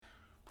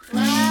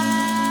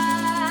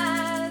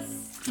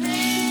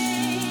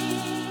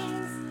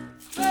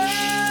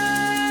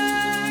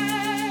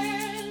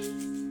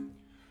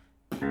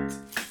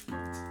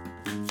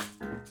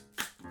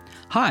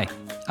Hi,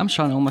 I'm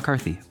Sean L.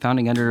 McCarthy,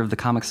 founding editor of The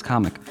Comics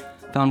Comic,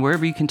 found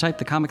wherever you can type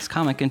The Comics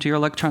Comic into your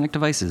electronic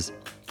devices.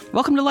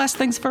 Welcome to Last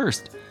Things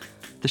First,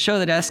 the show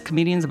that asks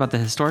comedians about the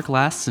historic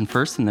lasts and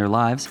firsts in their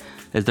lives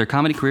as their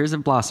comedy careers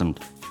have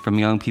blossomed, from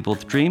young people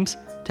with dreams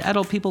to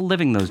adult people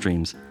living those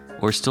dreams,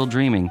 or still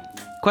dreaming.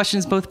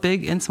 Questions both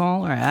big and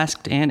small are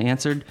asked and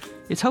answered.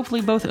 It's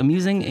hopefully both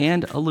amusing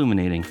and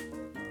illuminating.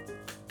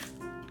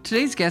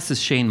 Today's guest is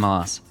Shane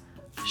Mauss.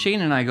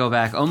 Shane and I go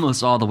back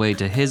almost all the way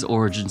to his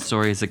origin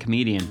story as a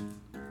comedian.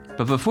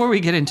 But before we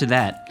get into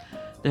that,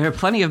 there are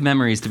plenty of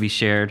memories to be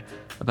shared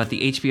about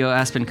the HBO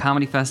Aspen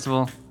Comedy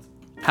Festival,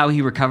 how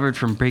he recovered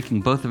from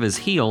breaking both of his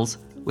heels,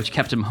 which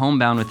kept him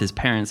homebound with his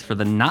parents for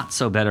the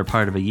not-so-better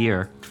part of a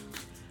year,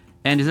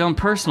 and his own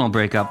personal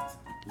breakup,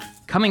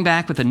 coming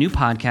back with a new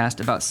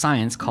podcast about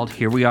science called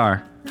Here We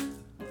Are.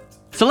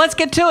 So let's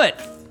get to it!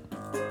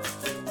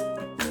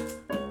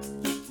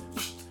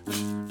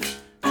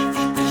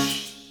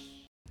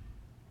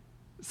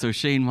 So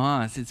Shane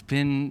Mauss, it's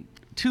been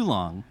too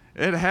long.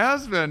 It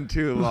has been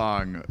too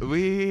long.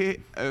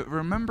 We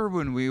remember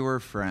when we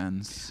were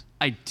friends.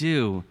 I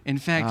do. In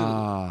fact,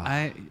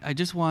 I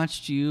just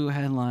watched you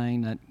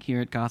headline here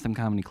at Gotham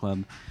Comedy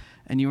Club,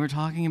 and you were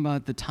talking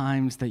about the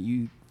times that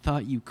you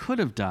thought you could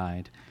have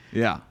died.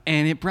 Yeah.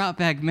 And it brought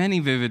back many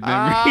vivid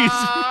memories.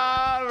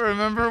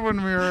 Remember when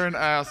we were in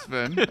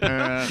Aspen?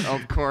 And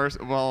of course,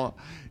 well,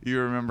 you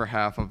remember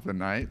half of the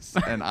nights,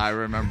 and I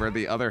remember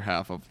the other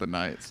half of the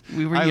nights.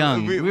 We were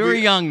young. We were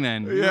young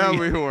then. We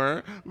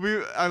were.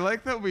 I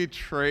like that we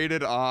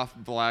traded off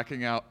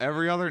blacking out.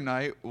 Every other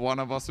night, one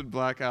of us would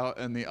black out,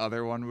 and the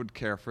other one would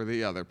care for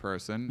the other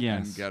person.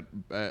 Yes. And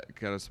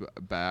get us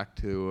back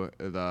to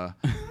the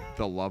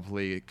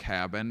lovely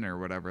cabin or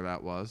whatever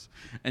that was.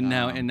 And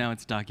now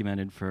it's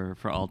documented for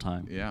all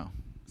time. Yeah.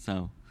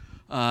 So,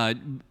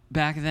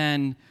 back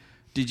then,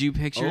 did you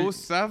picture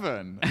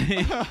 07?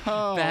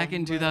 Back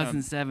in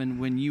 2007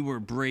 when you were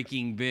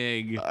breaking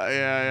big?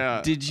 Yeah.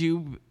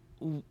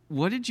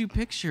 What did you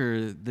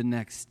picture the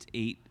next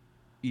 8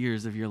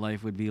 years of your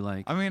life would be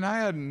like? I mean, I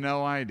had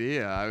no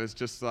idea. I was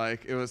just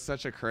like, it was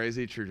such a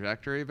crazy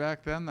trajectory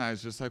back then. I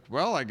was just like,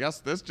 well, I guess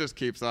this just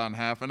keeps on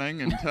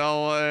happening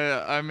until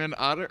I'm in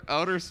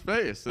outer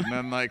space. And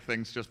then like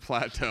things just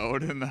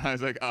plateaued. And then I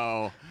was like,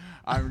 oh,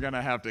 I'm going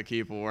to have to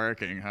keep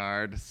working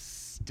hard.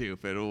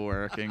 Stupid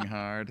working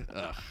hard.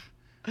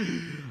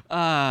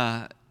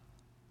 Ugh.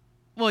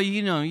 Well,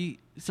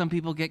 some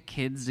people get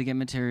kids to get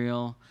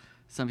material.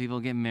 Some people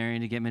get married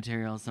to get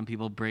material. Some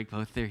people break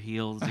both their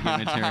heels to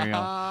get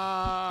material.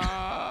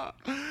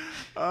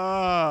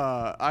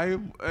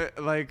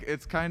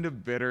 It's kind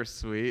of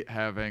bittersweet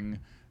having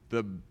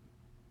in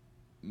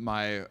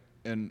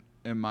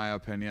my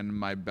opinion,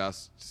 my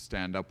best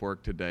stand-up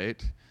work to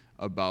date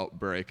about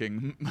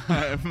breaking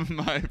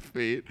my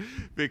feet,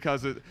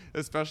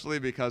 especially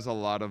because a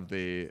lot of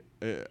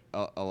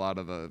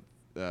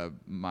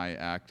my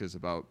act is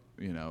about,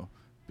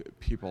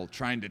 people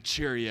trying to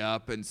cheer you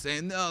up and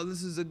saying, no,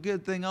 this is a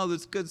good thing, all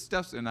this good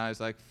stuff, and I was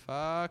like,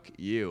 fuck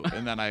you.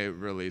 And then I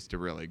released a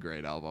really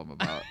great album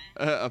about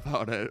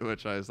it,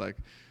 which I was like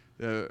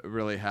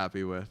really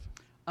happy with.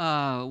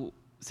 So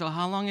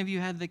how long have you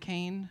had the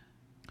cane?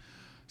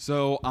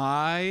 So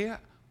I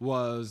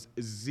was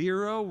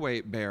 0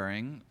 weight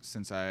bearing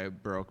since I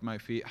broke my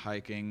feet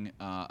hiking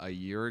a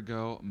year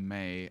ago,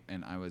 May,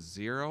 and I was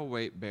 0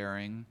 weight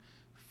bearing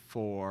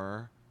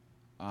for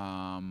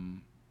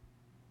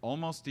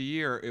almost a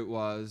year. It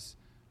was,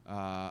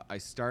 I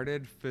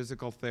started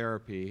physical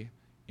therapy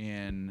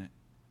in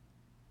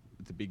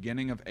the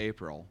beginning of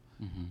April,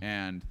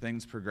 and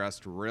things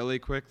progressed really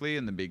quickly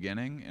in the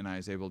beginning, and I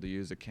was able to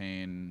use a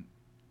cane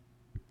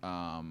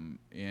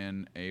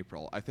in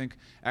April. I think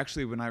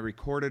actually when I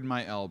recorded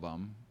my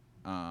album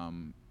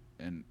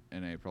in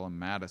April in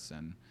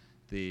Madison,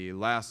 the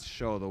last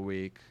show of the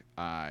week,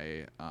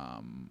 I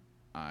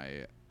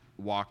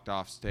walked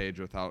off stage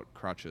without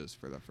crutches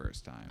for the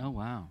first time. Oh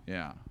wow!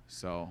 Yeah,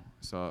 so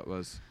it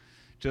was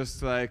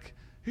just like,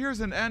 here's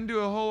an end to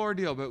a whole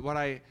ordeal. But what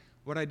I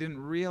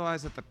didn't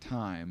realize at the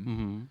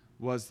time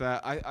was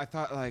that I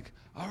thought like,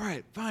 all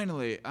right,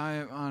 finally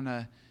I'm on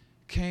a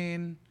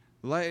cane.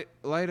 Light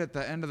at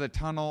the end of the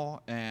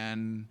tunnel,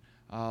 and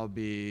I'll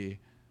be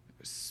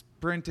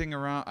sprinting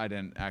around. I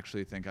didn't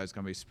actually think I was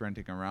going to be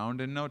sprinting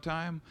around in no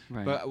time.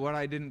 Right. But what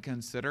I didn't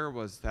consider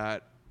was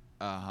that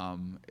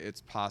it's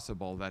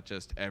possible that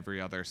just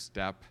every other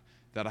step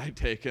that I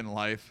take in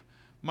life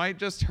might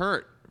just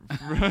hurt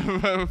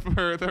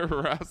for the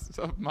rest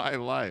of my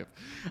life.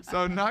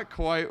 So not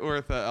quite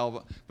worth the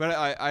elbow. But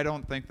I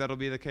don't think that'll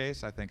be the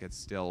case. I think it's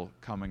still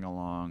coming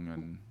along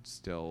and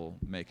still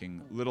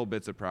making little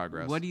bits of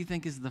progress. What do you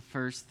think is the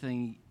first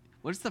thing?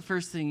 What's the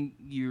first thing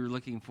you're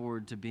looking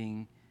forward to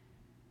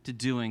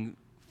doing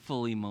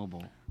fully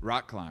mobile?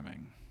 Rock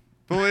climbing.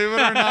 Believe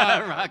it or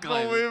not. Rock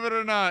climbing. Believe it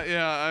or not.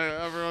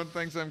 Yeah, everyone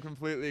thinks I'm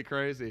completely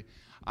crazy.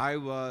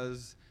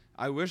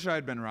 I wish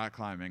I'd been rock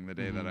climbing the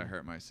day that I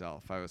hurt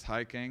myself. I was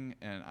hiking,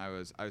 and I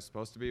was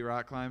supposed to be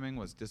rock climbing,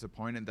 was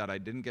disappointed that I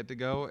didn't get to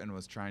go, and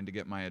was trying to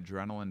get my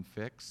adrenaline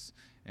fix,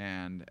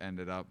 and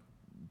ended up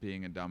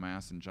being a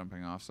dumbass and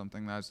jumping off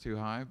something that was too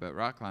high. But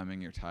rock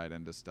climbing, you're tied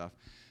into stuff.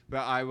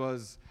 But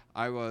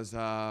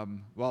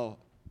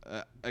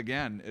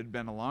again, it'd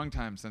been a long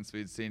time since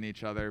we'd seen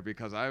each other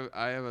because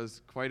I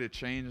was quite a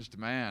changed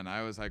man.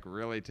 I was like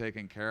really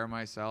taking care of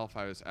myself.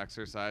 I was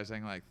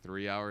exercising like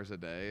 3 hours a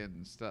day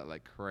and stuff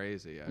like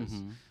crazy. I was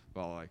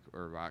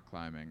or rock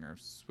climbing or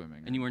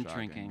swimming. And you weren't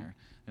jogging drinking.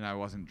 And I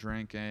wasn't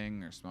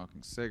drinking or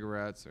smoking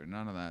cigarettes or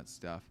none of that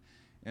stuff.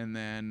 And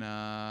then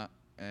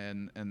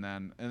and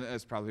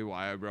that's probably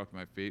why I broke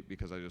my feet,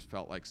 because I just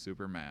felt like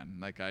Superman.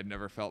 Like I'd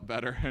never felt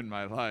better in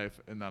my life,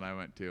 and then I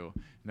went to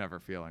never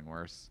feeling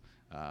worse.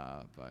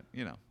 But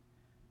you know.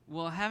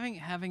 Well,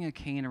 having a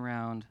cane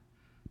around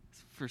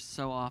for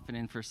so often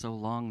and for so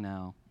long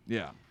now.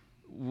 Yeah.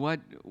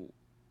 What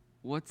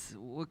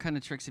kind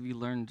of tricks have you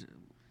learned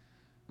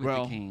with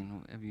the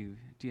cane?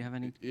 Do you have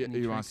any?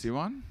 You want to see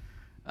one?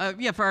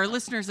 Yeah, for our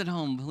listeners at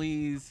home,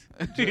 please.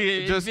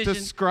 Just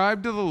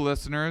describe to the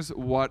listeners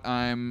what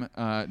I'm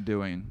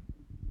doing.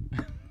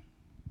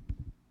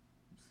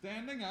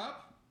 Standing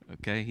up.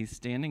 Okay, he's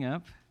standing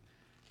up.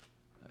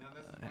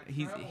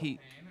 He's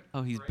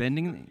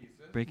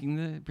breaking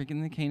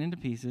the cane into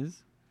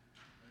pieces.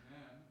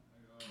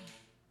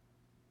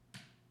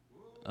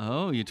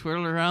 Oh, you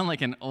twirl it around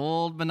like an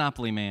old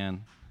Monopoly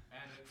man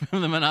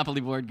from the Monopoly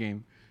board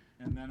game.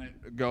 And then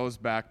it goes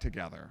back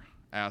together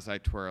as I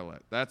twirl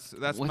it. That's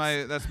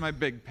my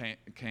big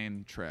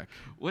cane trick.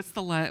 What's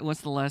the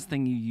last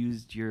thing you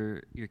used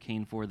your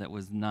cane for that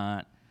was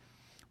not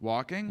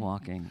walking?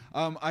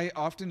 I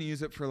often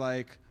use it for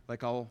like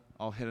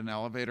I'll hit an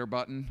elevator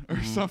button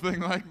or something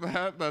like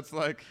that. That's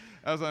like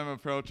as I'm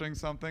approaching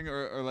something,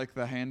 or like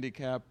the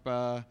handicap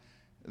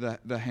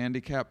the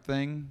handicap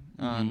thing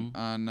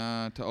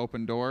on to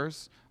open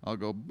doors. I'll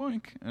go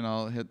boink and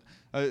I'll hit.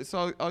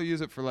 So I'll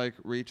use it for like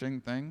reaching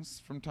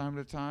things from time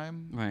to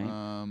time.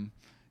 Right.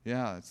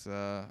 Yeah, it's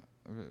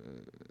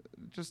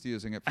just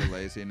using it for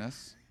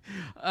laziness.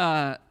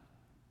 Are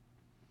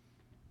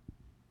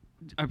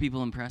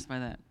people impressed by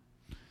that?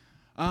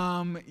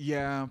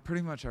 Yeah,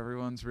 pretty much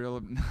everyone's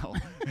real. No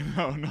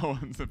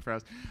one's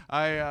impressed.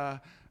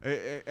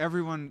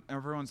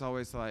 Everyone's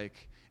always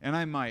like, and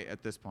I might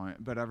at this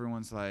point, but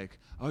everyone's like,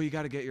 oh, you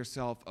got to get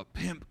yourself a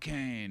pimp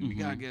cane. You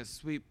got to get a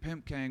sweet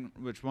pimp cane.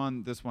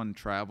 This one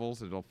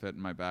travels. It'll fit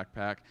in my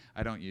backpack.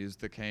 I don't use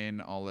the cane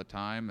all the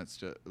time. It's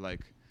just like.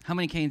 How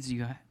many canes do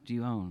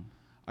you own?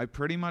 I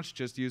pretty much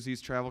just use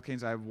these travel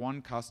canes. I have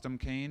one custom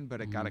cane,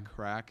 but it got a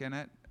crack in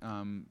it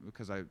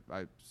because I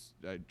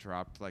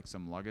dropped like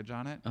some luggage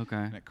on it. Okay.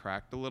 And it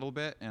cracked a little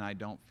bit, and I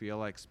don't feel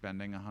like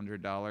spending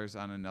 $100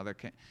 on another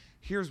cane.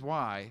 Here's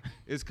why: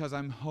 is because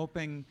I'm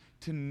hoping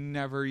to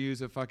never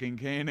use a fucking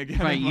cane again.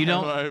 Right. In my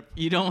life.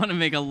 You don't want to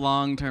make a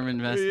long-term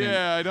investment.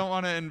 Yeah, I don't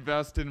want to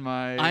invest in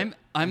my.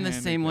 I'm the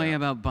same way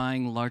about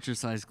buying larger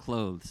size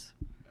clothes.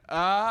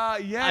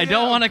 Yeah. I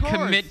don't want to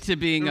commit to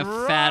being a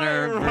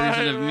fatter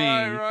version of me.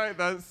 Right.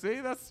 That's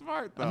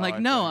smart though. I'm like,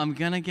 I'm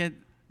gonna get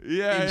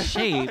in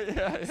shape.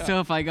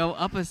 So if I go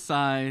up a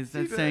size,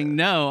 that's saying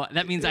no.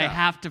 That means I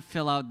have to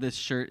fill out this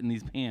shirt and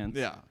these pants.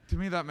 Yeah. To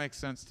me, that makes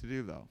sense to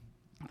do though.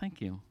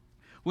 Thank you.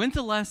 When's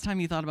the last time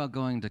you thought about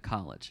going to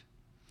college?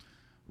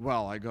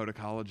 Well, I go to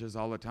colleges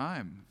all the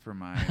time for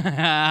my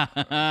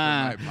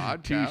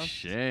podcast.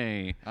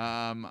 Touché.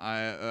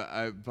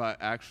 But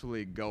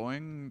actually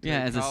going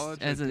to college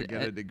to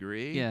get a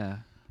degree. Yeah.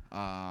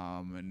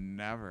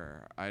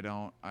 Never. I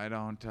don't.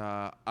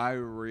 I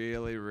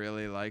really,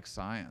 really like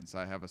science.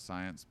 I have a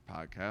science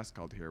podcast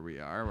called Here We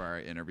Are, where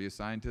I interview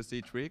scientists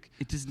each week.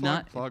 It does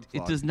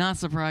not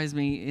surprise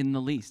me in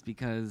the least,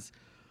 because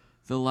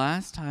the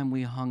last time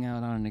we hung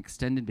out on an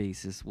extended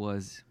basis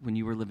was when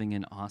you were living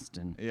in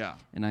Austin. Yeah.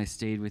 And I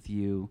stayed with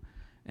you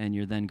and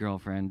your then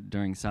girlfriend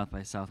during South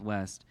by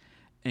Southwest,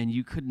 and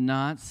you could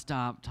not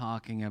stop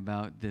talking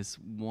about this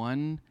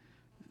one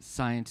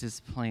scientist's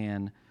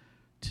plan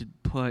to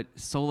put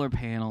solar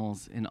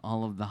panels in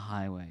all of the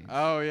highways.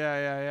 Oh,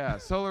 yeah.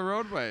 Solar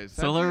roadways.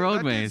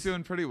 Roadways. That dude's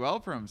doing pretty well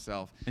for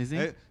himself. Is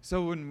he?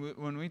 So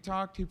when we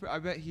talked, I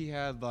bet he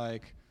had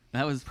like...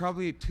 That was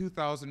probably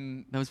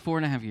 2,000. That was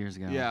 4.5 years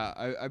ago.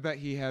 Yeah, I bet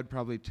he had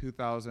probably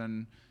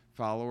 2,000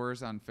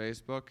 followers on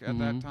Facebook at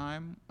that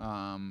time.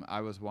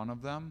 I was one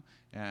of them,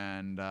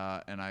 and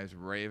I was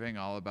raving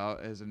all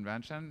about his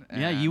invention.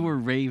 Yeah, you were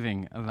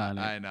raving about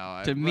it. I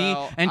know. To me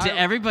and to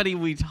everybody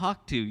we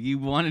talked to, you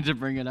wanted to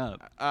bring it up.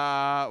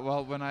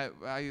 Well, when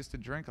I used to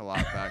drink a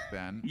lot back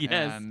then.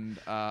 Yes. And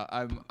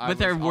but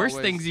there are worse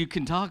things you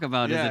can talk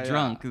about as a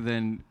drunk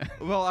than.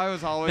 Well, I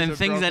was always than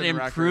things that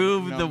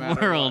improve the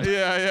world.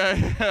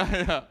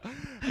 Yeah.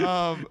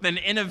 Than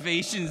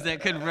innovations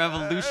that could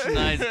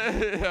revolutionize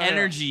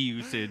energy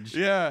usage.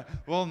 Yeah.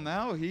 Well,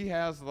 now he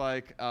has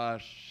like a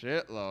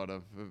shitload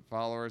of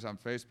followers on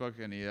Facebook,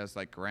 and he has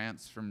like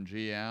grants from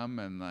GM,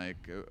 and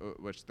like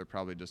which they're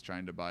probably just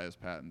trying to buy his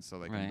patents so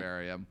they can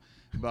bury him.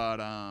 But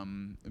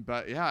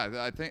yeah,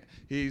 I think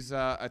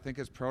I think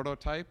his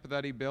prototype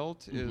that he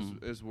built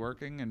is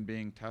working and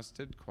being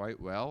tested quite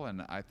well,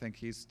 and I think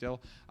he's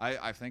still.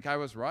 I think I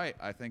was right.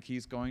 I think he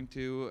is going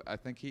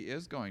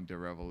to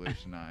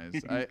revolutionize.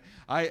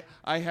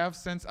 I have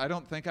since. I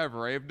don't think I've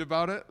raved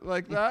about it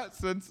like that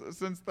since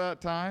that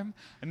time.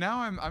 And now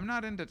I'm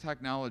not into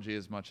technology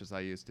as much as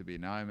I used to be.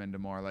 Now I'm into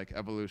more like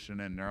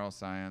evolution and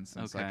neuroscience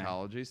and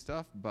psychology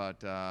stuff.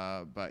 But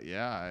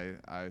yeah,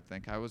 I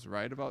think I was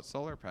right about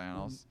solar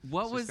panels. It's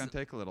going to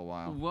take a little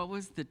while. What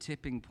was the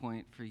tipping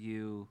point for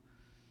you?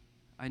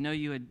 I know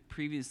you had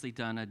previously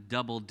done a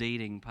double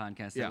dating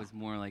podcast that was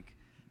more like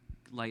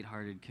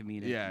lighthearted,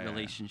 comedic,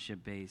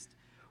 relationship based.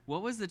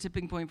 What was the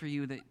tipping point for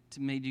you that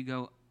made you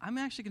go, I'm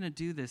actually going to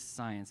do this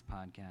science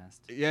podcast?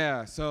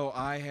 Yeah,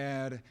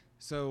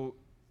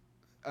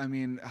 I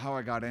mean, how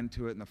I got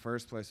into it in the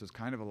first place was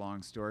kind of a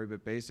long story,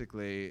 but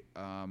basically,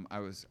 I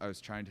was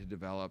trying to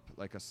develop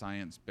like a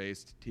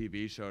science-based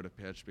TV show to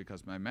pitch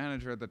because my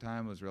manager at the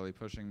time was really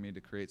pushing me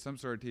to create some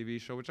sort of TV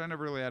show, which I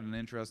never really had an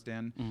interest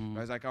in. But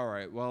I was like, all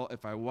right, well,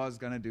 if I was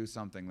gonna do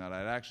something that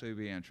I'd actually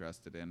be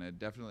interested in, it'd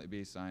definitely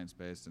be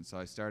science-based. And so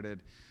I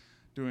started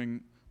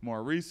doing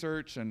more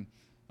research, and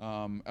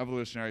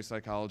evolutionary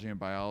psychology and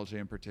biology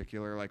in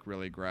particular like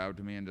really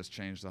grabbed me and just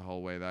changed the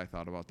whole way that I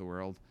thought about the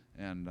world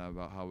and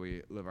about how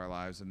we live our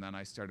lives. And then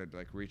I started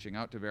like reaching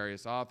out to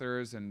various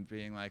authors and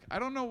being like, I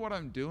don't know what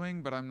I'm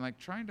doing, but I'm like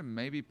trying to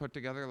maybe put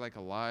together like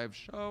a live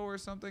show or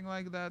something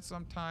like that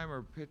sometime,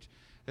 or pitch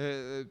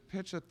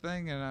a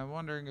thing, and I'm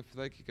wondering if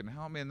like you can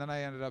help me. And then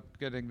I ended up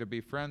getting to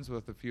be friends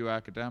with a few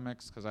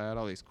academics because I had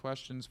all these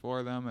questions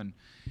for them,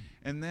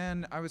 and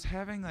then I was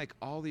having like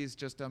all these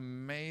just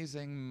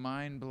amazing,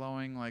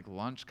 mind-blowing like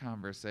lunch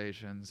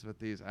conversations with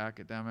these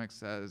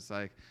academics. I was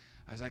like,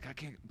 I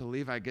can't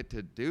believe I get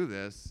to do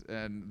this,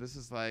 and this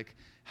is like,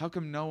 how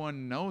come no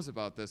one knows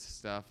about this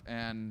stuff?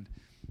 And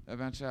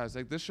eventually I was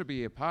like, this should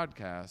be a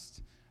podcast.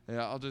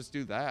 Yeah, I'll just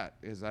do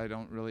that because I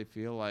don't really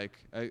feel like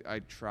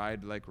I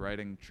tried like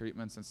writing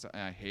treatments and stuff,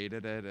 and I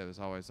hated it. It was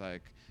always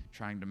like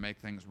trying to make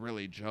things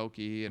really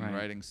jokey and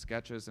writing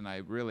sketches, and I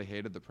really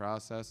hated the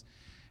process.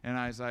 And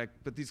I was like,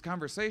 but these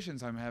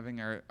conversations I'm having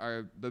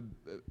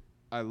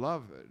I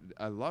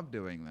love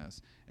doing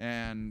this.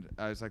 And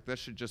I was like, this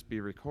should just be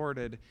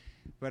recorded.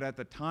 But at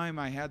the time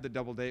I had the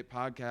Double Date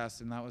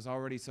podcast, and that was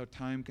already so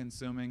time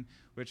consuming,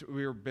 which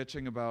we were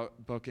bitching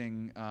about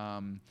booking.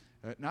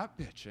 Not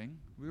bitching.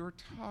 We were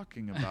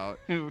talking about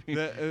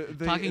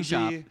talking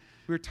shop. We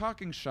were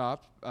talking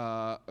shop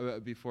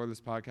before this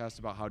podcast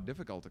about how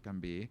difficult it can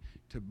be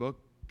to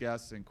book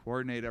guests and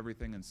coordinate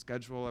everything and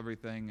schedule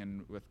everything,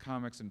 and with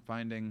comics and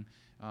finding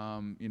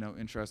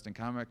interesting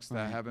comics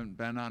that haven't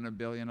been on a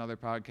billion other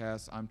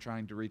podcasts. I'm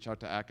trying to reach out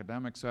to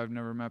academics who I've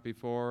never met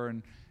before,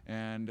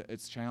 and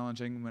it's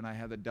challenging. When I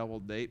had the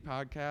Double Date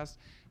podcast,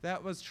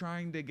 that was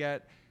trying to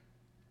get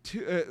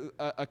to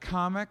a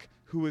comic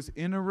who was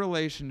in a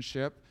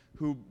relationship,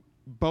 who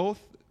both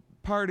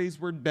parties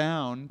were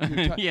down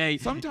to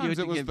sometimes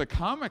it was the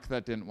comic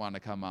that didn't want to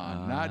come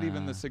on, not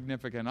even the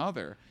significant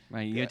other.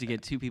 Right, you had to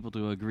get two people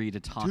to agree to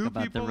talk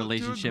about the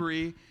relationship. To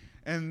agree,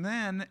 and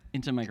then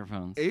into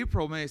microphones.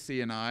 April Macy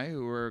and I,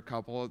 who were a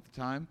couple at the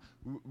time,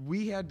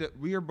 we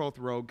are both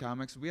road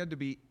comics. We had to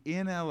be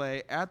in LA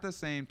at the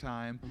same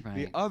time. Right.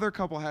 The other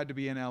couple had to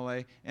be in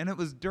LA, and it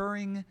was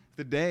during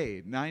the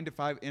day, 9 to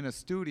 5 in a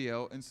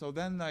studio. And so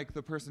then like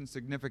the person's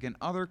significant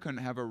other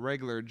couldn't have a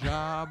regular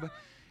job.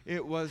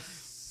 It was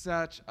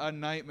such a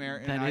nightmare.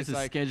 And that is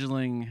like,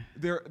 scheduling.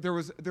 There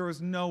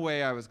was no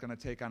way I was going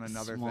to take on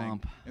another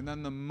thing. And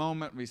then the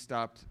moment we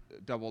stopped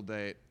Double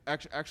Date,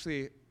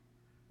 actually,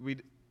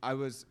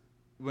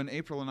 when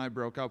April and I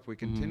broke up, we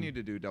continued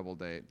to do Double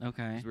Date.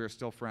 Okay. Because we were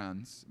still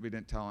friends. We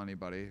didn't tell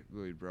anybody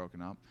we'd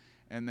broken up.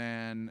 And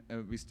then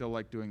we still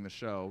liked doing the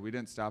show. We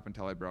didn't stop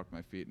until I broke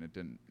my feet,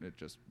 and it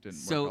just didn't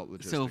work out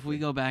logistically. So if we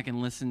go back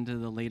and listen to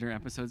the later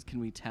episodes, can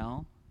we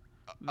tell?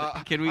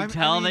 Can we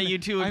tell that you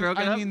two had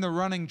broken up? I mean, the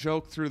running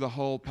joke through the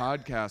whole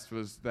podcast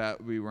was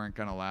that we weren't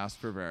going to last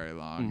for very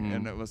long.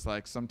 And it was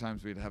like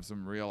sometimes we'd have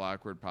some real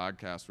awkward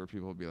podcasts where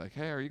people would be like,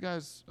 hey, are you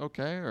guys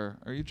okay? Or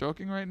are you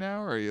joking right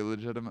now? Or are you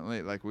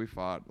legitimately... Like, we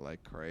fought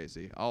like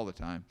crazy all the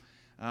time.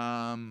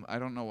 I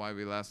don't know why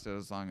we lasted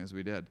as long as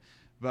we did.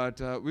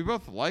 But we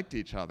both liked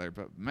each other.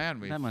 But,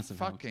 man, we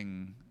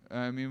fucking...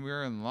 I mean, we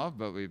were in love,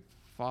 but we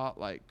fought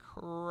like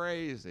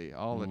crazy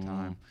all the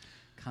time.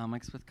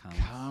 Comics with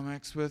comics.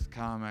 Comics with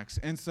comics.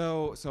 And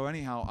so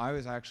anyhow, I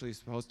was actually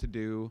supposed to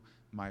do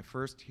my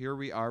first Here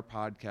We Are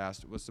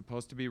podcast. It was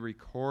supposed to be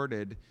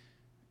recorded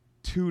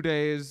 2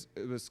 days.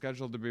 It was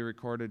scheduled to be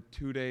recorded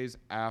 2 days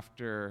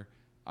after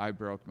I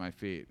broke my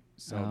feet.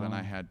 So then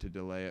I had to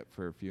delay it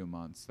for a few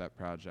months, that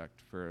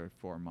project, for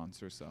 4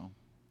 months or so.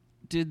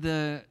 Did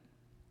the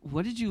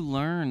What did you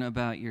learn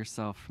about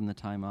yourself from the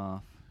time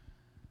off?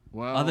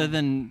 Well, Other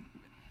than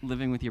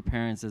living with your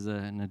parents as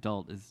an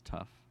adult is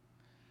tough.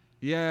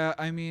 yeah,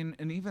 I mean,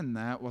 and even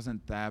that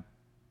wasn't that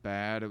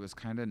bad. It was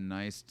kind of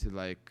nice to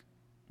like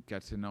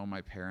get to know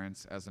my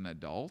parents as an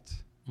adult.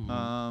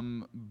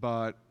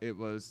 But it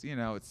was,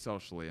 it's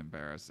socially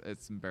embarrassing.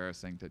 It's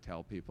embarrassing to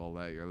tell people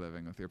that you're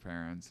living with your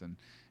parents,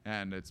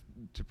 and it's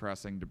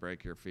depressing to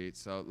break your feet.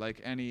 So like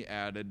any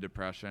added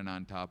depression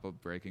on top of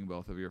breaking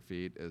both of your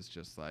feet is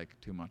just like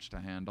too much to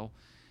handle.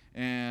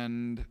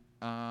 And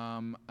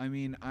I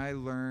mean, I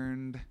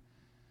learned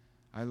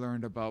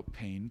about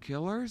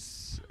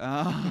painkillers,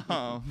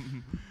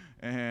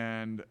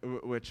 and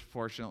which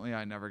fortunately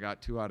I never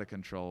got too out of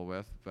control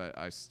with, but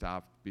I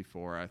stopped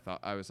before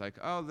I was like,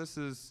 oh,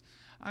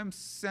 I'm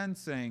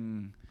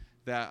sensing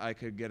that I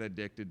could get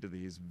addicted to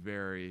these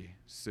very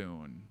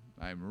soon.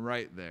 I'm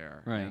right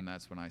there, right. And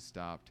that's when I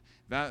stopped.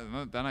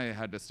 Then I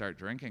had to start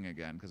drinking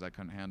again because I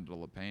couldn't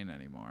handle the pain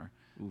anymore.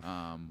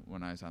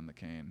 When I was on the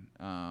cane,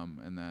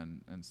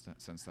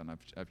 since then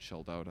I've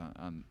chilled out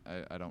on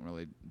I don't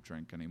really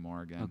drink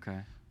anymore again. Okay.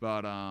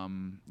 But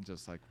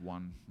just like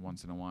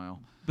once in a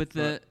while. But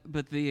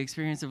the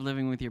experience of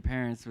living with your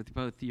parents with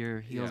both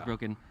your heels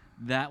broken,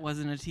 that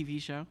wasn't a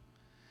TV show?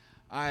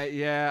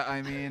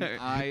 I mean,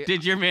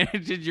 Did your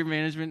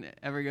management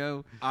ever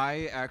go?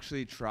 I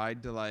actually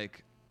tried to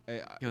like.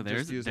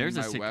 There's a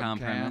sitcom webcam,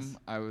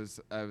 premise.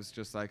 I was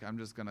just like, I'm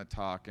just gonna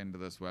talk into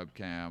this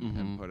webcam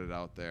and put it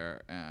out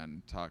there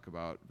and talk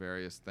about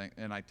various things.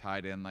 And I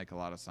tied in like a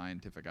lot of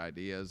scientific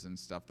ideas and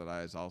stuff that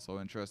I was also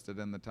interested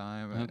in the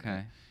time.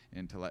 Okay.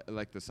 Into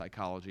like the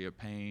psychology of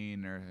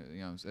pain, or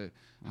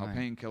how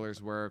painkillers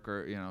work,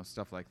 or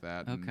stuff like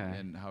that. Okay.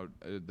 And how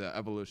the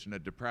evolution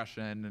of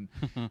depression,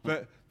 and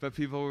but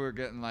people were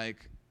getting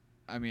like.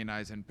 I mean, I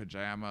was in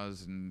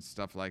pajamas and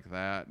stuff like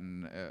that,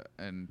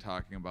 and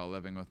talking about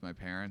living with my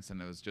parents, and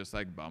it was just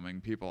like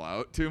bumming people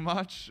out too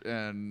much,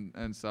 and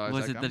so I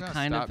was like, it the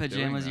kind of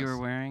pajamas you were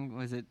wearing?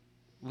 Was it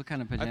what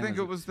kind of pajamas? I think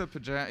it was the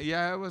pajama.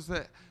 Yeah, it was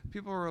the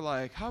people were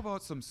like, "How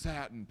about some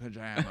satin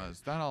pajamas?"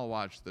 Then I'll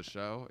watch the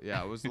show.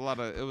 Yeah, it was a lot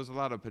of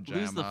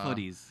pajama. Who's the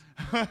footies?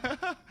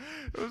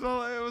 It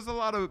was a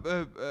lot of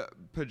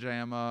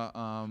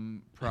pajama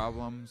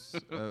problems,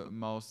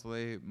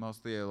 mostly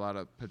a lot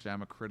of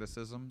pajama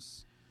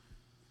criticisms.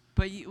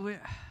 But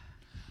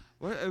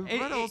what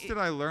else did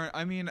I learn?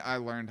 I mean, I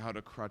learned how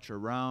to crutch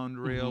around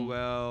real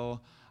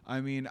well. I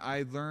mean,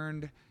 I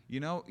learned,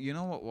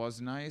 what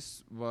was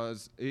nice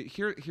was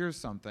here's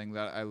something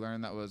that I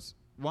learned that was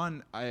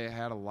one. I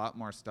had a lot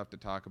more stuff to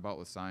talk about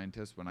with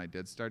scientists when I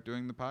did start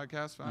doing the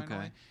podcast finally,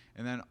 okay.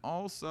 And then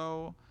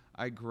also.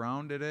 I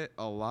grounded it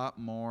a lot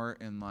more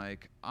in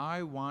like,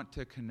 I want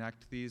to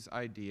connect these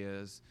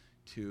ideas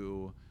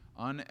to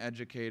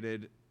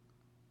uneducated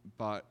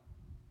but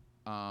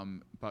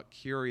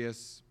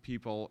curious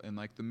people in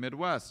like the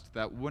Midwest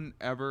that wouldn't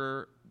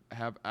ever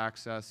have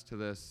access to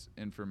this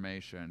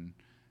information.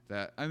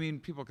 That, I mean,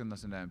 people can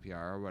listen to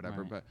NPR or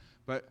whatever, right.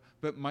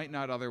 but might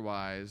not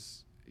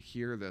otherwise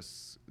hear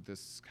this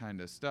kind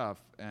of stuff,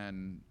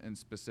 and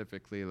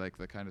specifically like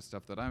the kind of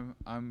stuff that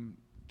I'm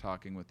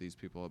talking with these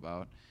people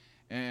about.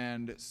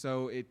 And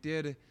so it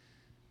did.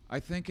 I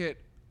think it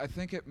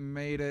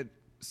made it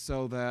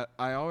so that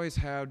I always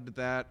had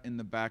that in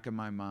the back of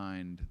my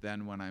mind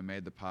then when I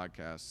made the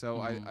podcast.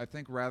 So I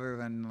think rather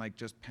than like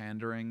just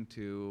pandering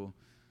to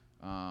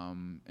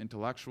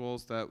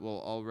intellectuals that will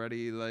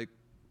already like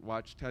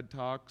watch TED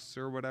Talks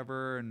or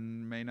whatever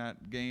and may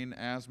not gain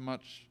as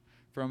much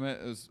from it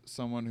as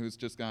someone who's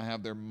just gonna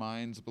have their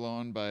minds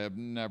blown by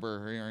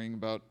never hearing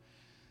about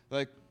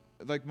like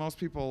most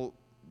people.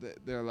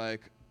 They're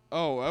like,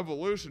 oh,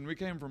 evolution, we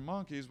came from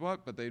monkeys,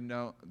 what? But they've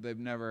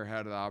never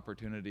had the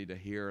opportunity to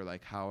hear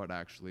like how it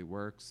actually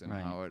works and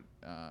how it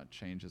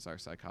changes our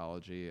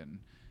psychology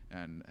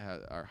and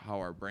how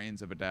our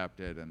brains have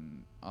adapted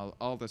and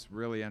all this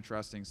really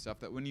interesting stuff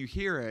that when you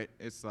hear it,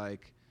 it's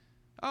like,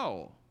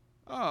 oh,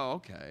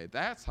 okay,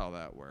 that's how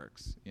that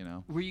works,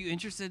 Were you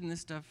interested in this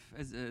stuff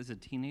as a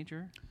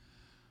teenager?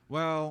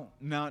 Well,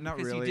 no, not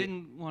really. Because you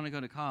didn't want to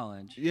go to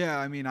college. Yeah,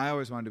 I mean, I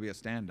always wanted to be a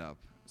stand-up.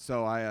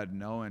 So I had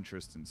no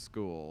interest in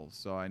school,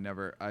 so I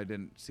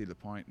didn't see the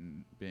point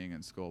in being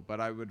in school. But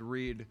I would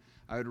read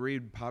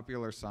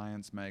Popular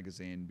Science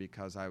magazine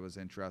because I was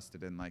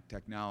interested in like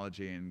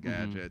technology and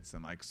gadgets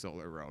and like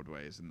solar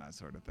roadways and that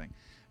sort of thing.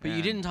 But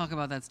you didn't talk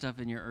about that stuff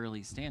in your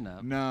early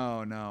stand-up.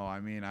 No. I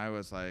mean, I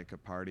was like a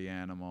party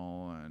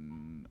animal,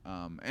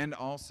 and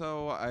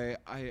also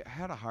I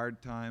had a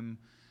hard time.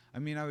 I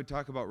mean, I would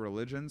talk about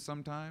religion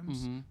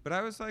sometimes, but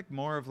I was like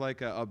more of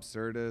like a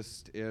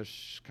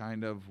absurdist-ish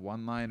kind of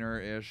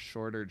one-liner-ish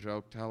shorter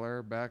joke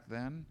teller back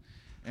then.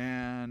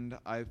 And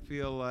I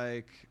feel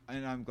like,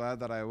 and I'm glad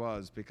that I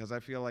was, because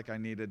I feel like I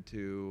needed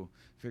to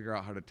figure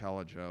out how to tell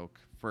a joke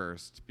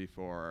first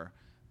before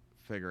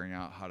figuring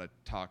out how to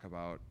talk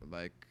about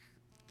like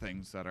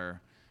things that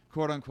are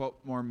quote unquote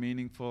more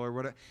meaningful or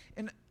whatever.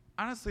 And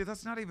honestly,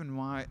 that's not even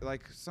why,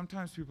 like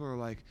sometimes people are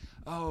like,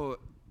 oh,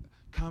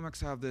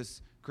 comics have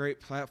this great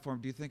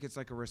platform. Do you think it's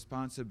like a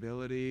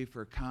responsibility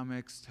for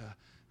comics to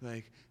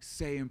like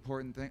say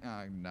important things?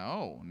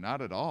 No,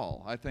 not at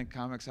all. I think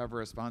comics have a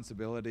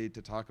responsibility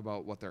to talk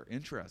about what they're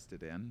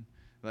interested in.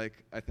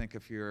 Like, I think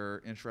if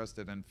you're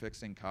interested in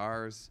fixing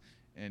cars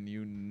and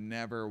you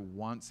never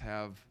once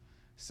have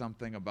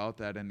something about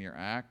that in your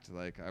act,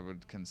 like, I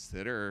would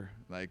consider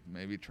like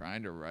maybe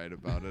trying to write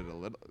about it a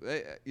little,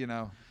 you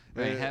know.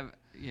 Right.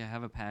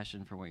 Have a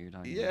passion for what you're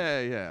talking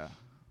about. Yeah.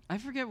 I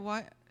forget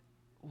why.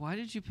 Why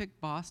did you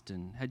pick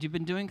Boston? Had you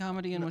been doing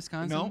comedy in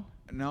Wisconsin?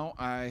 No.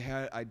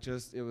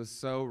 It was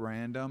so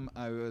random.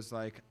 I was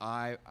like,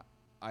 I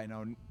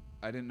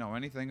didn't know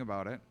anything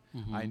about it.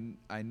 Mm-hmm.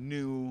 I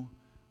knew.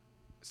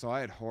 So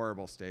I had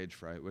horrible stage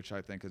fright, which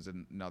I think is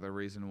another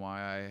reason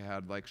why I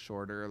had like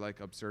shorter, like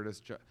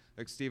absurdist.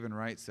 Like Stephen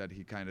Wright said,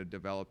 he kind of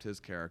developed his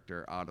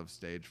character out of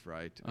stage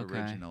fright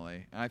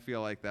originally. And I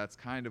feel like that's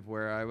kind of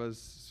where I was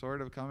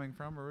sort of coming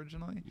from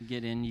originally. You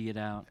get in, you get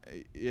out.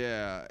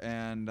 Yeah,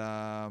 and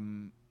I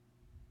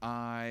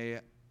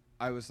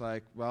was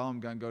like, well, I'm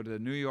gonna go to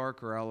New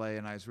York or LA,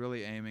 and I was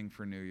really aiming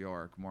for New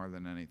York more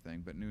than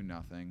anything, but knew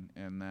nothing.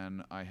 And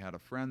then I had a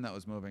friend that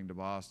was moving to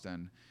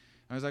Boston.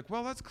 I was like,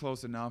 well, that's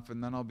close enough,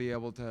 and then I'll be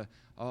able to,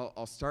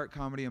 I'll start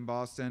comedy in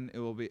Boston. It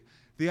will be,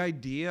 the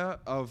idea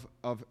of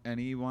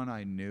anyone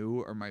I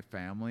knew or my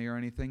family or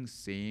anything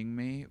seeing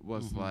me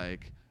was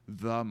like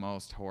the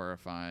most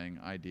horrifying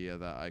idea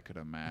that I could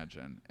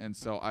imagine. And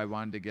so I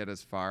wanted to get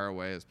as far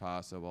away as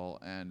possible,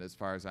 and as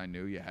far as I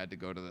knew, you had to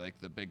go to like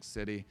the big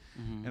city.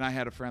 And I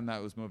had a friend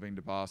that was moving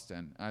to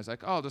Boston. I was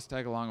like, oh, I'll just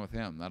tag along with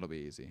him. That'll be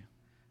easy.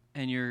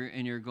 And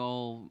your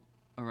goal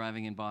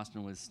arriving in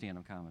Boston was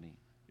stand-up comedy.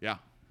 Yeah.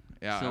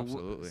 Yeah, so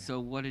absolutely. So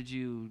what did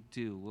you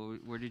do?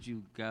 Where did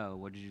you go?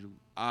 What did you?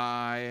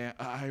 I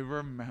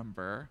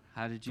remember.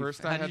 How did you?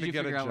 First, I had to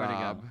get a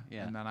job,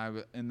 Yeah. and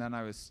then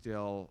I was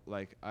still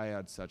like, I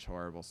had such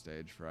horrible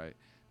stage fright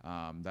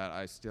that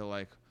I still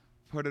like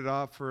put it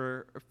off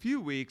for a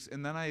few weeks,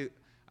 and then I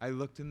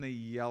looked in the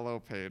yellow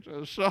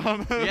pages,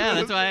 Sean. Yeah,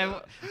 that's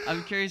why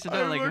I'm curious to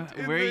know like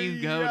where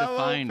you go to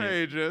find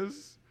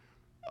pages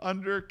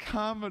under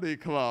comedy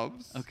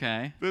clubs.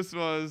 Okay. This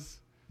was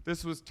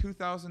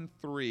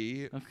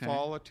 2003,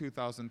 fall of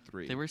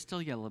 2003. They were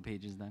still yellow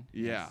pages then.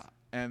 Yeah. Yes.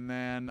 And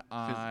then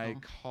I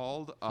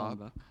called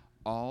up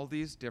all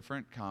these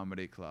different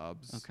comedy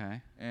clubs.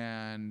 Okay.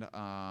 And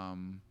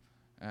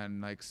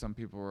like some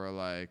people were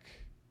like,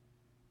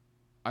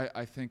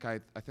 I think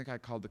I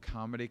called the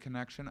Comedy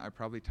Connection. I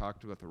probably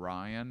talked with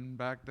Ryan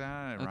back then,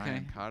 and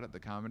Ryan caught it, the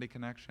Comedy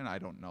Connection. I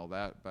don't know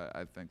that, but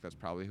I think that's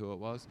probably who it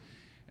was.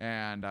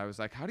 And I was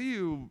like, what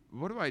do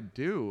I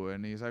do?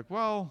 And he's like,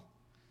 well,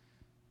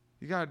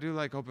 you got to do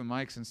like open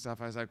mics and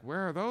stuff. I was like,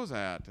 where are those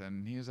at?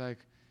 And he's like,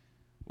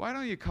 why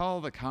don't you call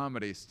the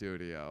Comedy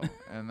Studio?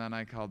 And then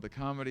I called the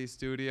Comedy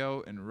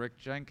Studio, and Rick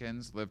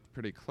Jenkins lived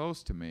pretty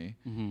close to me.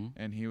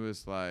 And he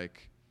was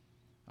like,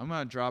 I'm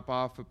going to drop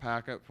off a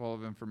packet full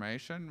of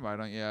information. Why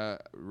don't you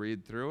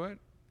read through it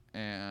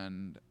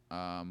and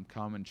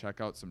come and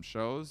check out some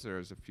shows?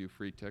 There's a few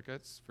free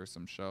tickets for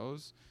some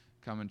shows.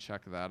 Come and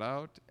check that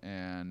out.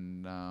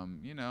 And,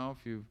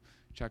 if you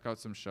check out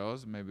some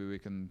shows, maybe we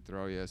can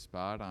throw you a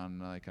spot on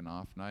like an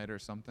off night or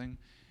something.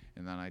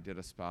 And then I did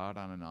a spot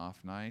on an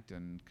off night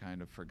and kind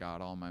of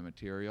forgot all my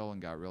material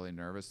and got really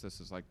nervous.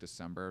 This is like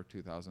December of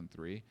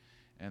 2003.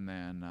 And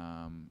then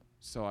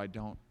so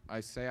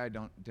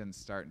didn't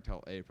start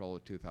until April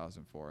of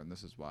 2004, and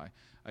this is why.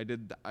 I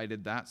did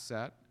that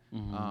set.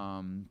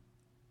 And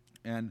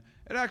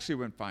it actually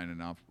went fine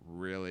enough,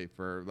 really,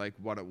 for like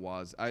what it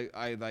was.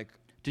 I like.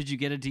 Did you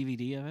get a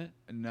DVD of it?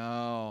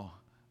 No.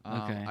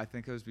 Okay. I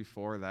think it was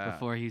before that.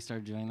 Before he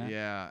started doing that?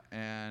 Yeah,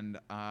 and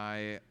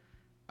I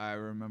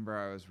remember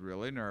I was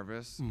really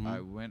nervous. I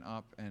went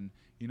up, and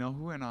you know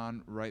who went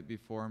on right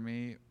before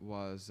me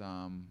was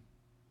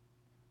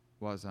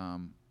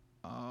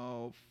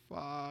oh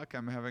fuck,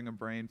 I'm having a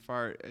brain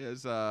fart.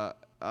 Is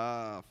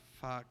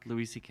fuck.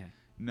 Louis C.K.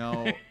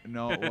 No, it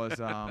was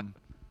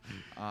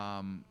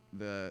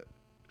the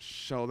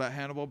show that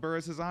Hannibal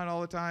Buress is on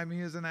all the time. He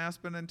is in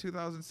Aspen in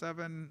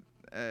 2007.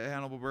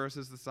 Hannibal Buress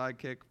is the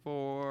sidekick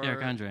for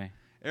Eric Andre.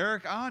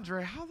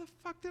 How the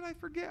fuck did I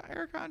forget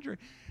Eric Andre?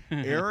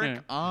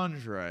 Eric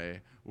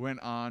Andre went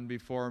on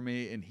before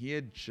me, and he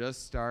had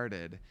just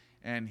started,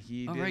 and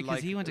he did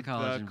like he went to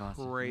college in the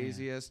Boston.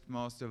 craziest,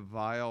 most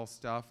vile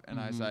stuff. And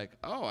I was like,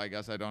 oh, I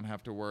guess I don't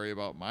have to worry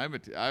about my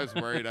material. I was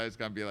worried I was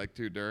gonna be like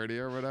too dirty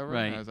or whatever.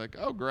 Right. And I was like,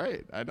 oh,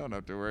 great, I don't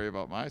have to worry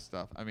about my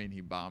stuff. I mean,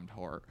 he bombed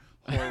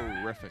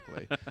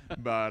horrifically,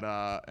 but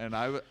I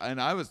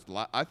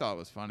thought it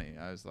was funny.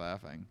 I was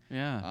laughing.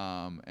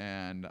 Yeah.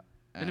 And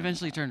it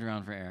eventually turned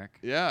around for Eric.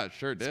 Yeah, it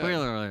sure did.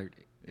 Spoiler alert.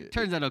 It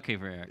turns out okay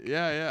for Eric.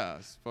 Yeah.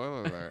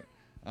 Spoiler alert.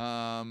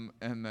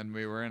 And then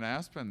we were in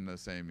Aspen the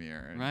same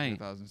year in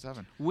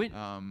 2007.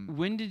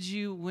 When did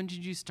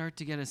you start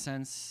to get a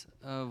sense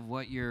of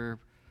what your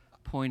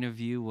point of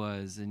view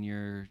was and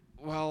your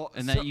Well,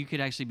 and that you could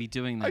actually be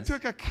doing this. I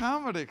took a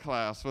comedy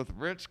class with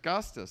Rich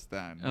Gustus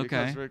then. Okay.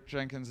 Because Rick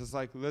Jenkins is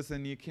like,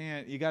 listen, you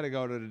got to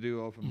go to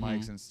do open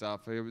mics and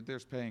stuff.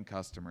 There's paying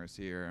customers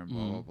here and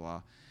blah, blah,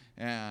 blah.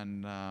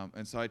 And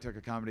so I took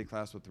a comedy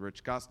class with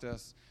Rich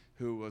Gustus,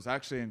 who was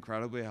actually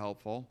incredibly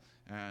helpful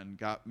and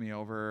got me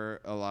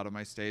over a lot of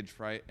my stage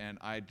fright. And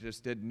I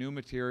just did new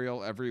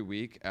material every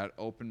week at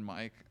open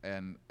mic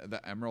and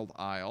the Emerald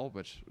Isle,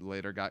 which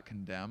later got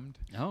condemned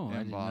in I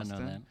did Boston. not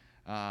know that.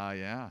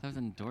 Yeah. That was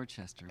in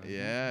Dorchester. Wasn't it?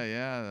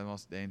 Yeah, the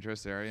most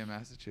dangerous area in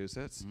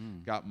Massachusetts.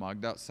 Got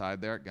mugged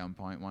outside there at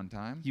gunpoint one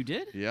time. You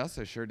did? Yes,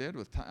 I sure did.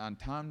 On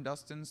Tom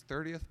Dustin's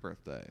 30th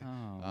birthday.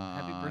 Oh,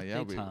 happy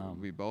birthday, Tom.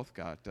 We both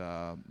got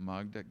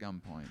mugged at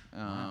gunpoint.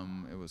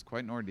 It was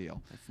quite an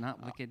ordeal. It's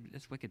not wicked.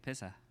 It's wicked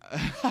pissa.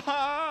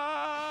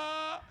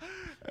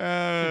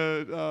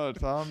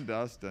 Tom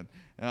Dustin.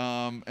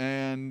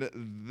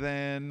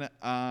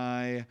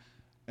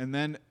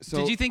 So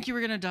did you think you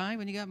were gonna die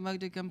when you got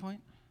mugged at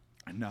gunpoint?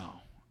 No,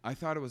 I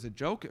thought it was a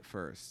joke at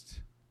first.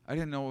 I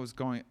didn't know what was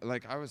going.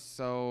 Like, I was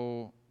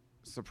so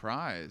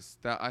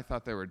surprised that I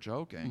thought they were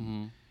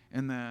joking,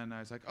 and then I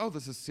was like, "Oh,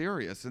 this is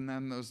serious." And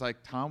then it was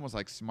like Tom was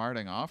like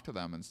smarting off to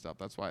them and stuff.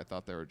 That's why I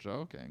thought they were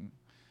joking.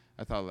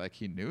 I thought like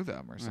he knew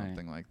them or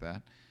something like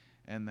that.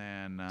 And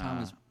then Tom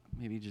was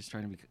maybe just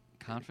trying to be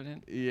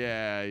confident.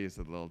 Yeah, he's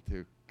a little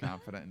too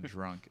confident and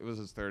drunk. It was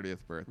his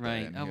 30th birthday.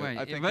 Right. And right.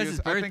 I it think was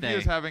his birthday. I think he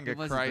was having a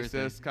his crisis,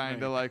 birthday.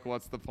 kind of like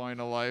what's the point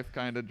of life,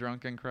 kind of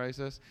drunken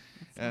crisis.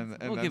 And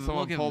we'll then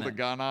someone pulled a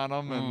gun on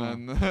him,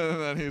 and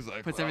then he's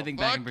like, puts well, everything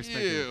back in fuck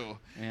perspective. you.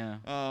 Yeah.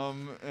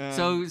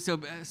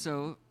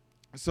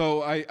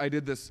 So I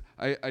did this.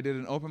 I did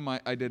an open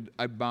mic.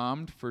 I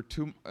bombed for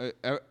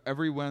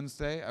every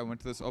Wednesday. I went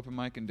to this open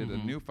mic and did a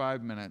new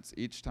 5 minutes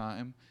each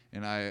time.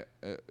 And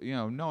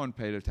no one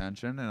paid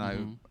attention.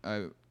 And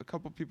a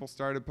couple people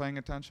started paying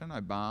attention.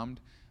 I bombed.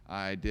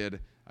 I did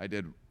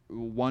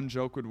one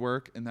joke would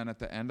work, and then at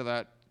the end of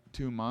that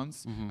 2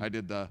 months, I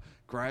did the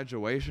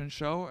graduation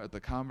show at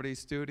the Comedy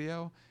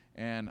Studio.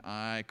 And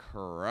I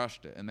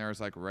crushed it. And there was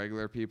like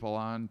regular people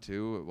on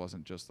too. It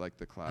wasn't just like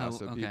the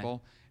class of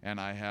people. And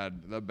I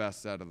had the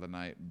best set of the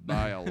night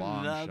by a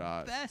long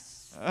shot. The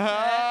best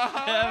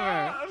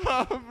ever.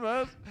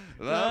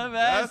 the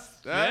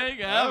best thing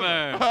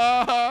ever.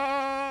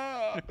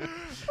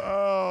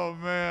 Oh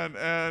man,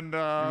 and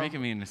you're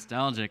making me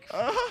nostalgic.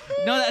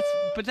 No,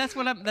 that's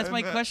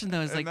my question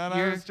though. Is like,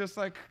 I was just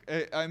like,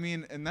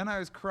 and then I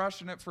was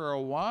crushing it for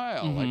a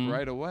while, like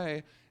right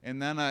away,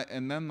 and then I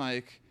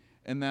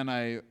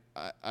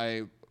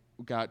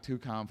got too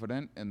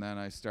confident, and then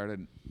I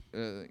started,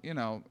 and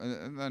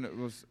then it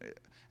was,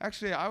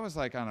 actually I was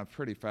like on a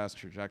pretty fast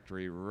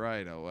trajectory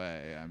right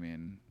away. I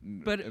mean,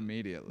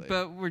 immediately.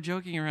 But we're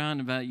joking around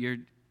about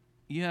you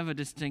have a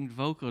distinct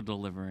vocal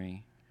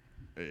delivery.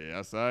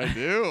 Yes, I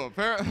do.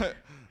 Apparently,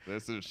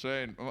 this is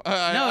Shane.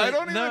 I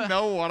don't even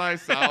know what I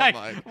sound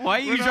like. Why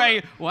are you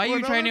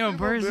trying to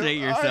impersonate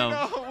yourself?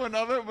 I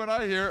know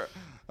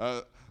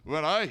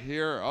when I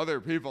hear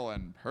other people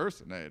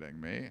impersonating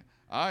me,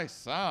 I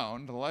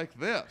sound like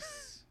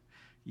this.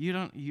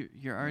 You're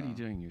already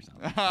doing yourself.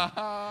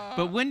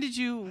 But when did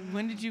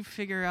you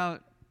figure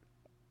out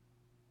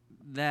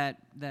that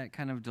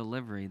kind of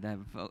delivery,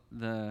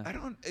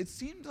 it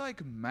seemed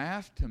like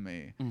math to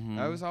me.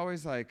 I was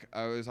always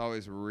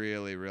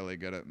really, really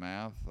good at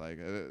math. Like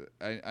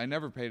I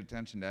never paid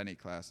attention to any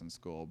class in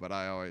school, but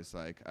I always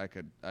I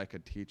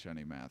could teach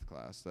any math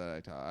class that I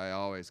taught.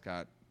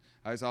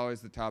 I was always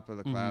the top of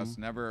the class.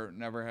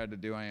 Never had to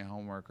do any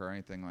homework or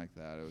anything like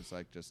that. It was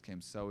like just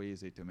came so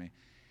easy to me.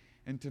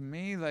 And to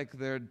me, like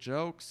their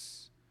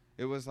jokes,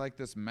 it was like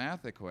this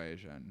math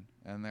equation,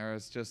 and there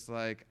was just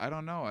like, I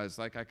don't know. I was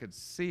like, I could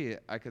see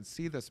it. I could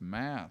see this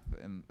math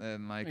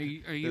and like. Are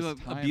you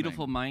a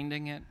beautiful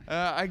minding it?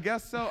 I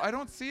guess so. I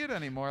don't see it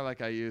anymore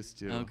like I used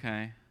to.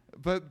 Okay.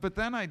 But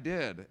then I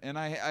did, and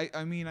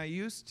I mean I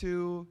used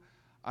to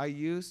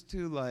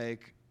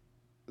like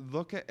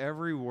look at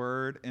every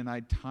word, and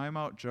I'd time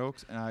out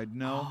jokes, and I'd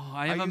know. Oh,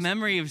 I have a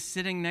memory of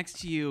sitting next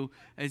to you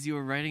as you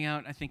were writing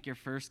out, I think, your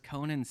first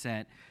Conan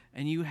set,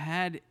 and you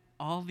had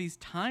all these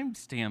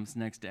timestamps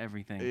next to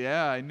everything.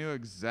 Yeah, I knew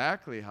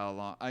exactly how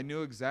long. I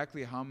knew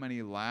exactly how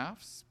many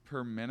laughs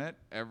per minute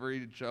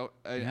every joke.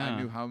 I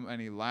knew how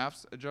many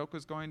laughs a joke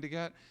was going to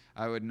get.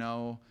 I would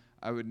know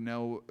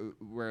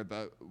where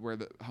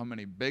how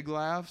many big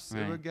laughs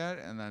it would get,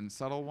 and then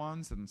subtle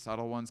ones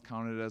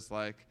counted as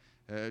like.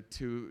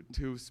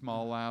 Two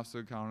small laughs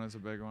would count as a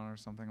big one or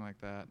something like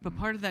that. But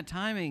part of that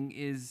timing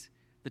is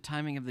the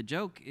timing of the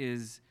joke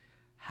is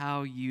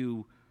how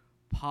you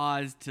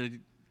pause to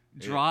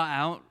draw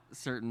out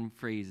certain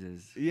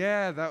phrases.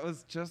 Yeah, that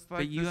was just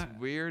like this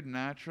weird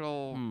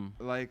natural,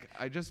 like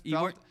I just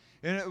felt,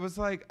 and it was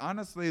like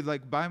honestly,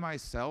 like by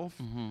myself,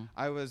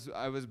 I was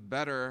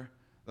better,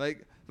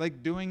 like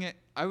doing it.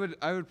 I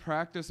would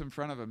practice in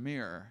front of a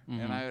mirror,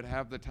 and I would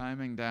have the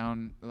timing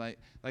down. Like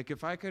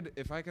if I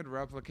could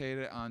replicate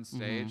it on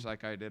stage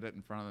like I did it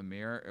in front of the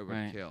mirror, it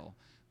would kill.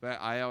 But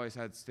I always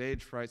had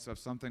stage fright, so if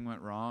something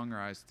went wrong or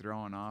I was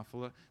thrown off a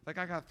little, like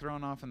I got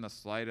thrown off in the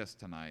slightest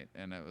tonight,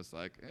 and it was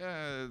like,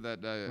 I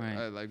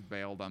like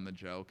bailed on the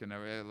joke, and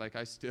like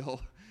I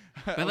still,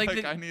 But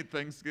like I need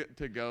things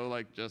to go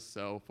like just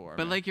so for me.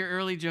 But like your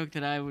early joke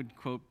that I would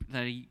quote,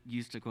 that I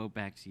used to quote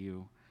back to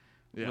you,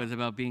 was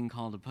about being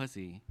called a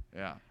pussy.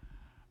 Yeah.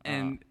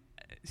 And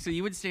so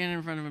you would stand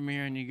in front of a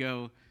mirror and you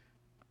go,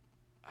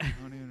 I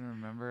don't even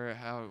remember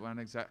how it went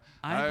exactly.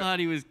 I thought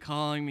he was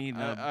calling me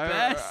the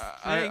best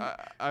thing.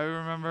 I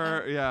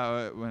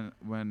remember,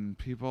 when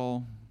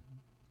people,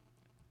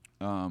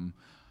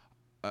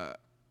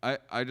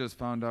 I just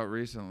found out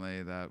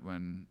recently that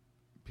when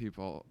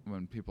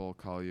people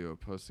call you a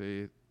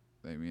pussy,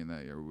 they mean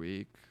that you're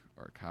weak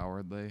or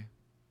cowardly.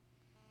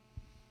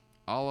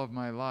 All of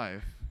my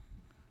life,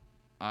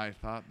 I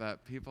thought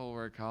that people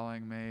were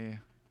calling me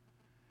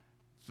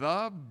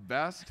the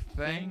best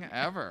thing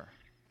ever.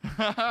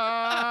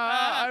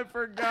 I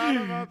forgot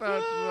about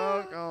that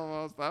joke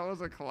almost. That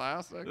was a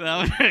classic. That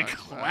was a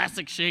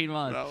classic Shane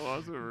Mauss. That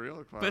was a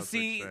real classic. But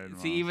see,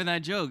 even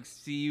that joke.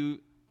 See,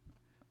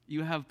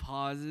 you have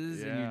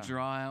pauses and you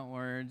draw out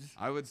words.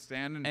 I would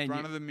stand in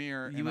front of the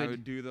mirror and I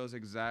would do those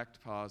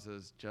exact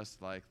pauses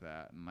just like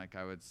that, and like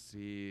I would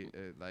see,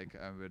 like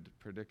I would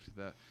predict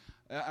that.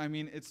 I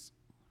mean,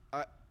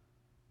 I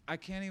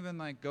can't even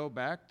like go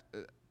back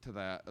to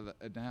that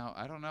now.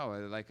 I don't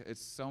know. Like it's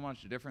so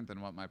much different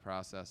than what my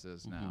process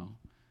is now.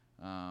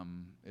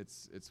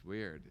 It's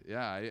weird.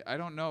 Yeah, I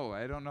don't know.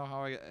 I don't know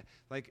how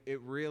like it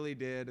really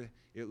did.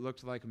 It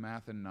looked like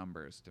math and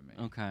numbers to me.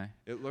 Okay.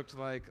 It looked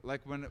like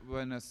when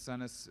a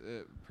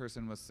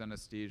person with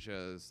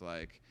synesthesia is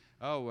like,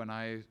 oh, when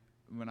I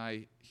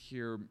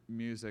hear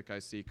music, I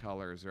see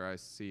colors, or I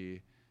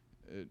see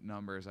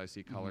numbers, I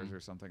see colors,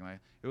 or something like.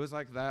 It was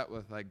like that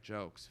with like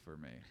jokes for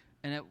me.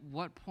 And at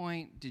what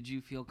point did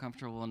you feel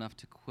comfortable enough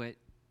to quit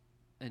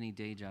any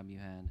day job you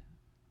had?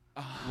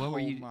 What were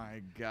you? Oh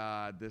my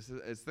God,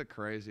 it's the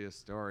craziest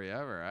story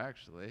ever.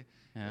 Actually,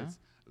 it's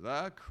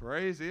the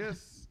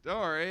craziest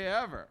story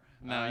ever.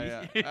 No,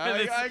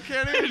 I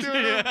can't even do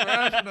an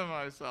impression of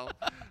myself.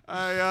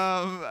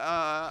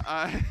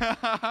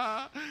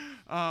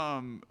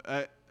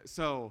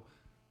 So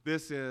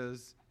this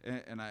is,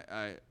 and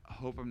I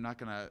hope I'm not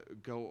gonna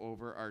go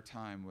over our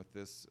time with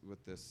this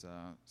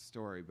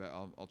story, but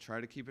I'll try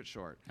to keep it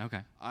short.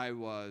 Okay. I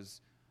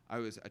was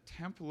a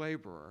temp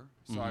laborer,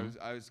 so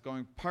I was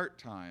going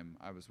part-time.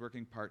 I was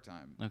working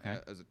part-time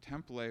as a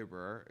temp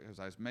laborer because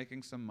I was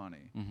making some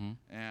money.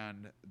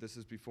 And this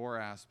is before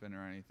Aspen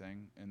or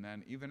anything. And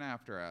then even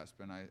after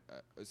Aspen,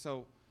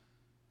 so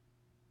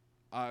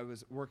I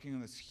was working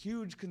on this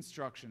huge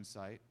construction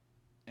site,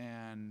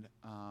 and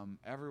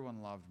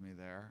everyone loved me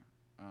there.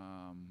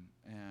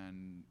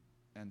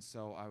 And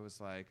so I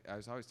was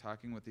always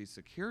talking with these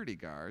security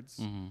guards,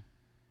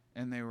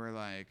 and they were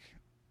like,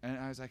 and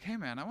I was like, hey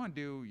man, I want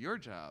to do your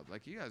job.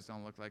 Like, you guys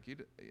don't look like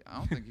I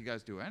don't think you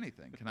guys do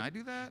anything. Can I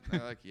do that? And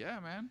they're like, yeah,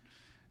 man,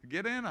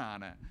 get in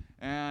on it.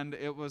 And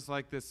it was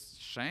like this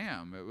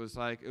sham. It was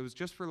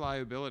just for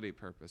liability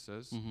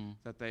purposes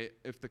that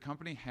if the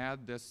company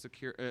had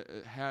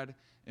had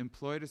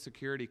employed a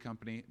security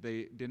company,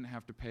 they didn't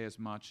have to pay as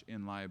much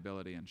in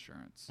liability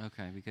insurance.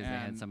 Okay, because they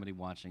had somebody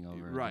watching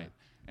over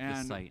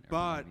the site.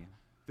 But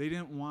they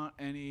didn't want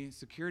any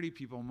security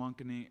people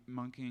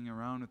monkeying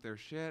around with their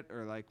shit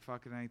or like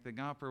fucking anything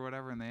up or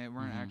whatever, and they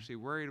weren't actually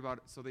worried about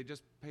it. So they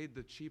just paid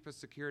the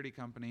cheapest security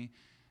company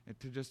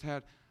to just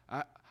have.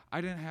 I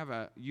didn't have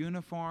a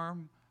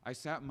uniform. I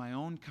sat in my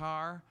own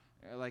car,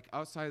 like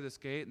outside of this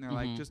gate, and they're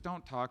like, just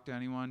don't talk to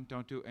anyone.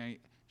 Don't do any.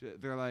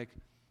 They're like,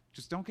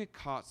 just don't get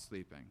caught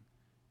sleeping.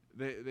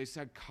 They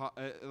said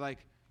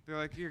they're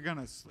like, you're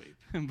gonna sleep,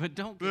 but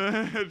don't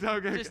get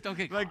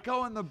caught. Like,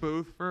 go in the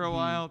booth for a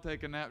while,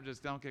 take a nap,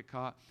 just don't get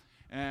caught.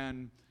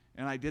 And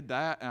I did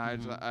that,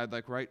 and I'd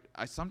like write.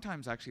 I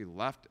sometimes actually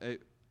left.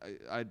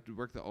 I'd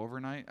work the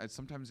overnight. I'd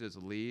sometimes just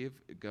leave,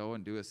 go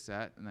and do a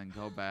set, and then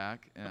go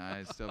back, and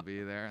I'd still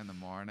be there in the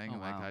morning. Oh,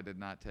 wow. I did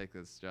not take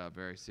this job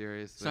very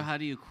seriously. So how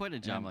do you quit a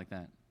job like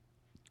that?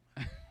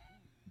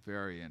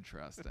 Very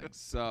interesting.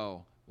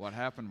 So what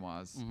happened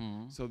was,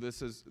 so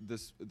this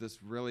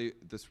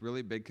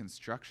really big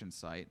construction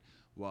site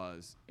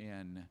was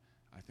in,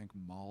 I think,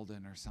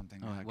 Malden or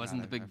something. Oh, it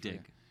wasn't the Big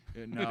Dig.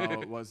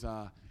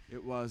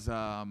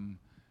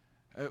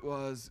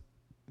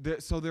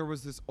 So there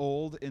was this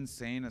old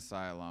insane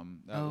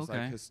asylum that was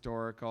like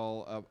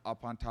historical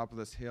up on top of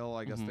this hill.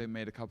 I guess they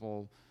made a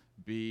couple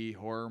B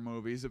horror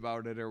movies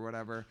about it or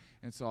whatever.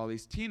 And so all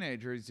these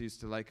teenagers used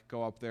to like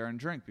go up there and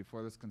drink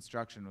before this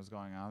construction was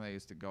going on. They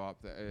used to go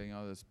up there,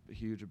 this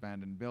huge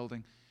abandoned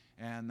building,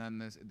 and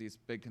then these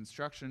big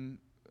construction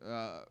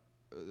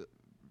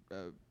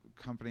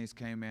companies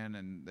came in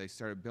and they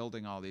started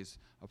building all these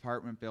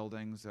apartment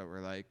buildings that were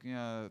like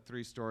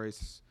 3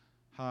 stories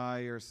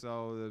high or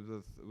so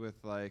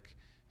with like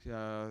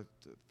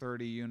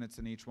 30 units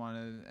in each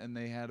one, and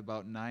they had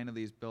about 9 of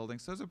these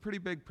buildings. So it was a pretty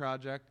big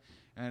project.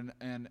 And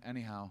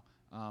anyhow,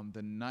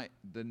 the night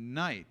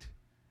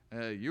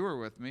You were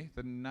with me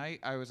the night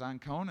I was on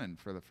Conan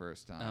for the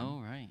first time.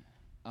 Oh, right.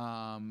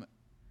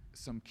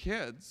 Some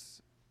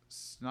kids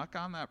snuck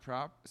onto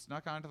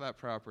that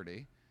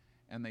property,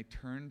 and they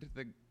turned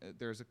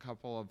there's a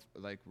couple of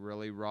like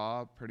really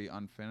raw, pretty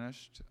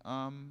unfinished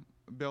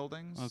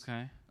buildings.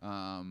 Okay.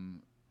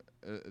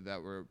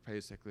 That were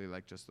basically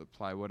like just the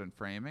plywood and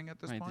framing at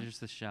this Right, point. there's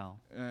just the shell.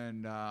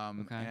 And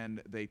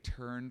and they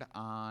turned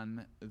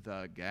on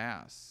the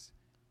gas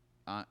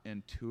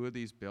in 2 of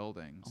these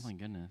buildings. Oh my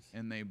goodness.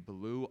 And they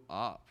blew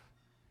up.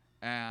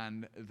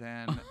 And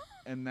then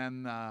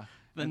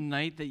the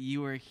night that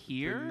you were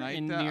here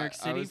in New York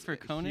City for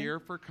Conan?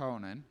 Here for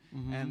Conan.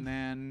 And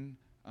then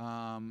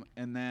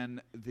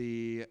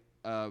the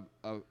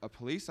a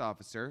police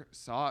officer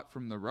saw it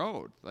from the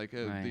road, like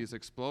these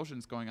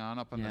explosions going on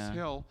up on this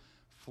hill,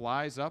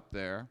 flies up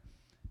there,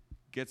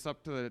 gets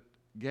up to the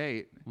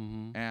gate,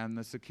 and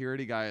the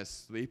security guy is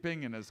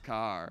sleeping in his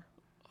car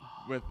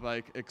with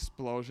like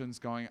explosions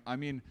going. I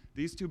mean,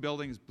 these 2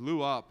 buildings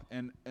blew up,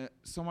 and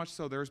so much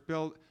so there's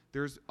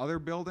other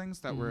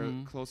buildings that were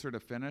closer to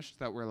finished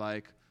that were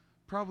like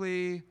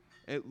probably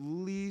at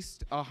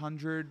least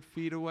 100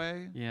 feet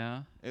away.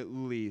 Yeah. At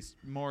least.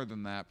 More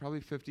than that. Probably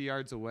 50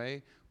 yards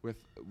away,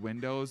 with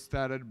windows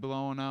that had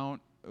blown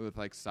out, with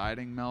like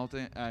siding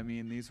melting. I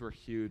mean, these were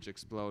huge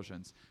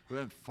explosions. We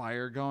had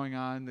fire going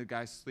on. The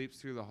guy sleeps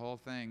through the whole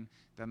thing.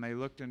 Then they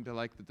looked into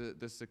like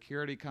the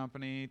security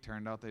company.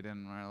 Turned out they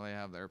didn't really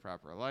have their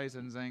proper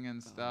licensing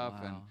and stuff.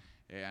 Oh, wow. And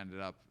they ended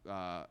up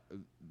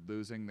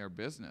losing their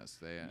business.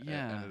 They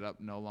ended up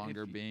no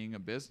longer being a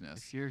business.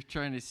 If you're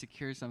trying to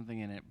secure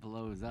something and it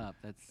blows up,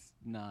 that's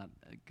not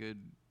a good.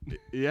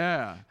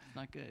 Yeah. It's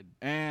not good.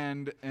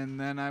 And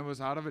then I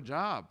was out of a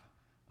job.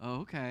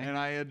 Oh, okay. And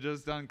I had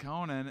just done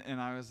Conan, and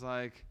I was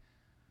like,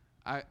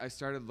 I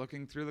started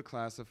looking through the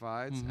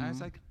classifieds, and I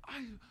was like,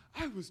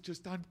 I was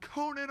just on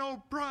Conan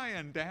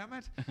O'Brien, damn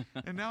it.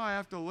 And now I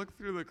have to look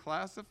through the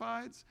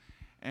classifieds.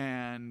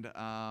 And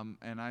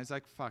I was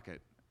like, fuck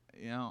it.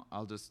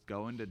 I'll just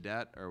go into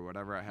debt or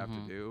whatever I have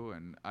to do.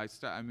 And I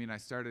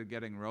started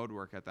getting road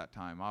work at that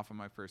time. Off of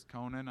my first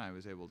Conan, I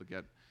was able to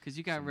get because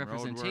you got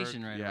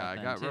representation right Yeah, about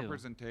I got too.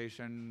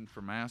 representation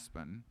from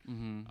Aspen,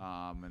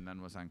 and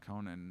then was on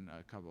Conan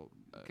a couple.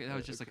 That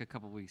was just like a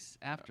couple weeks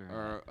after.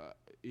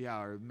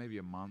 Or maybe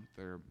a month,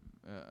 or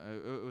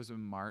it was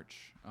in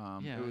March.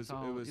 It was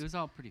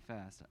all pretty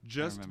fast.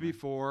 Just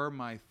before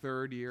my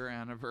 3rd year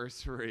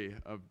anniversary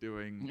of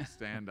doing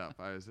stand-up.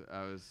 I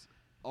was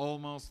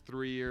almost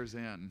 3 years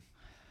in.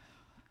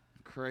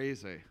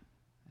 Crazy.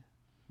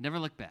 Never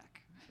look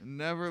back.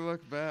 Never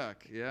look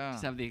back. Yeah.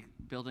 Just have the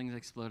buildings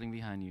exploding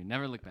behind you.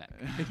 Never look back.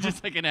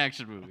 Just like an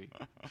action movie.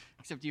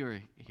 Except you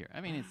were here.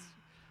 I mean,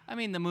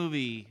 the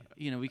movie.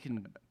 We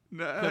can.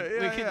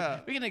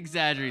 We can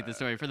exaggerate the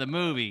story for the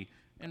movie.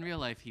 In real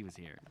life, he was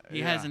here.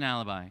 He has an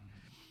alibi.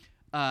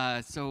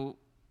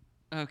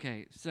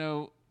 Okay.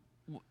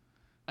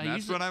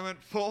 That's when I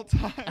went full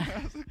time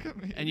as a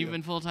comedian. And you've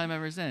been full time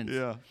ever since.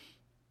 Yeah.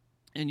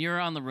 And you're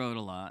on the road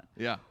a lot.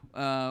 Yeah.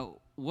 I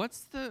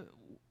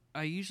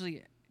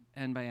usually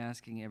end by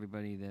asking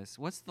everybody this.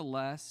 What's the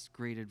last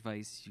great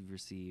advice you've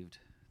received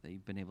that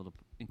you've been able to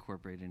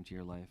incorporate into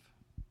your life?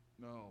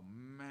 Oh,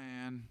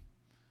 man.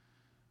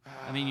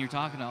 I mean, you're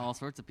talking to all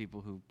sorts of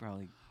people who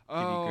probably give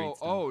you great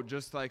stuff. Oh,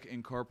 just like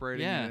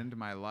incorporating it into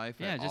my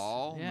life at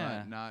all?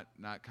 Yeah. Not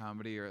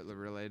comedy or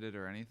related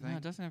or anything? No,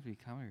 it doesn't have to be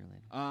comedy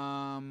related.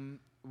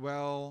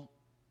 Well,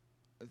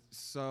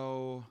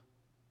 so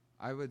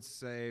I would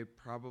say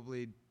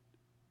probably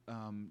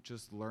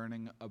just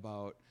learning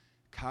about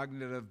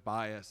cognitive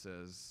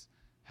biases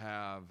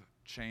have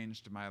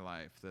changed my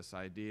life. This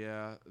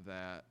idea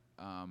that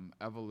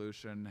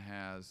evolution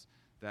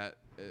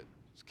it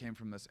came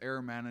from this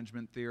error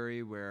management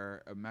theory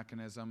where a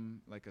mechanism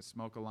like a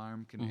smoke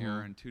alarm can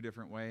error in 2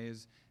 different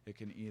ways. It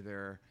can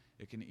either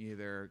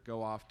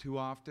go off too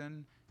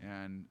often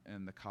and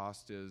the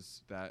cost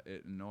is that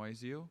it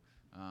annoys you,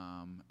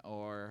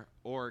 or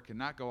it can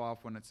not go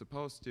off when it's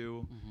supposed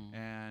to,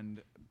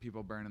 and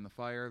people burn in the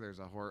fire. There's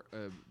a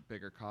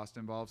bigger cost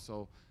involved.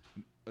 So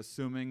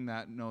assuming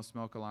that no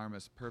smoke alarm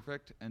is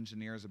perfect,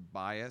 engineers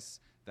bias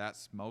that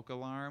smoke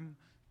alarm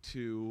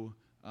to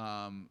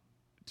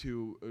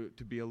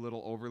be a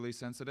little overly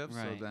sensitive.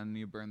 Right. So then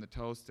you burn the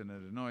toast and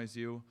it annoys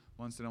you.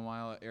 Once in a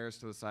while, it errs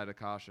to the side of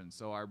caution.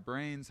 So our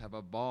brains have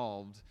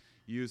evolved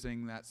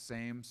using that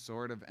same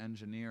sort of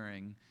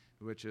engineering,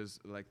 which is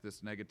like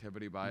this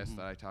negativity bias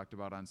that I talked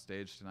about on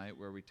stage tonight,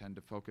 where we tend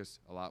to focus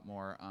a lot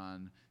more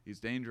on these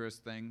dangerous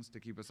things to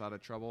keep us out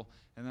of trouble.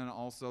 And then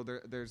also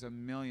there's a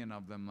million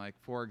of them. Like,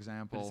 for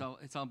example...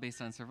 But it's all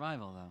based on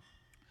survival, though.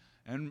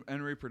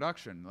 And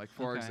reproduction. Like,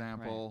 for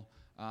example,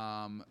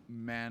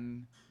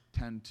 men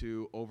tend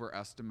to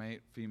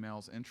overestimate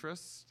females'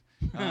 interests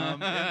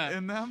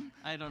in them.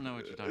 I don't know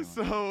what you're talking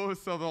about.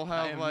 So they'll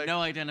have, I have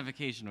no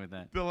identification with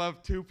that. They'll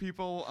have 2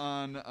 people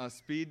on a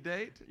speed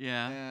date.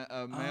 Yeah.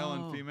 A male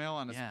and female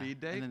on a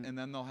speed date, and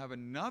then they'll have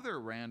another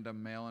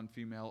random male and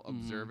female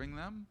observing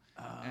them,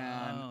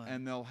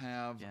 and they'll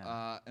have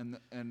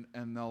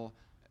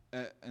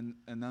and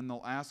then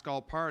they'll ask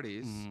all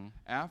parties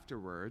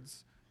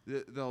afterwards.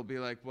 They'll be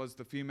like, was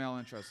the female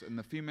interested? And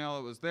the female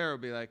that was there will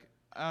be like,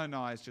 oh,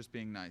 no, I was just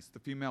being nice. The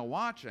female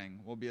watching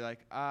will be like,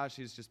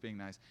 she's just being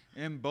nice.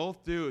 And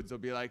both dudes will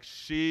be like,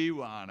 she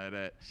wanted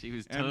it. She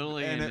was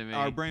totally into me.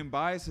 Our brain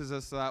biases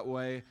us that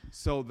way,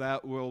 so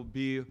that we'll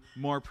be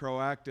more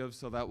proactive,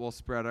 so that we'll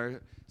spread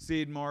our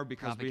seed more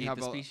because we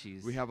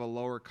have a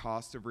lower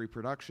cost of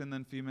reproduction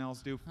than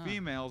females do.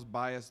 Females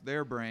bias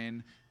their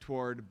brain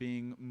toward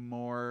being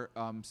more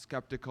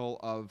skeptical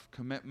of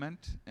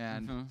commitment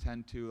and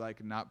tend to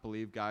like not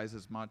believe guys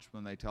as much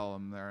when they tell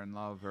them they're in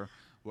love or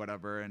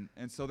whatever,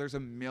 and so there's a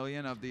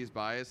million of these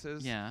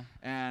biases. Yeah.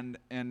 And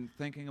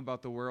thinking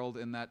about the world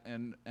in that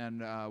and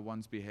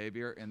one's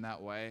behavior in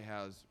that way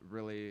has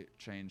really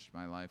changed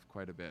my life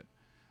quite a bit.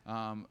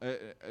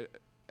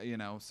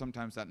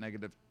 Sometimes that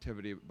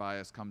negativity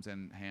bias comes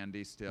in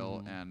handy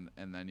still, and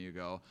then you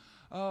go,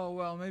 oh,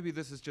 well, maybe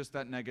this is just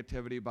that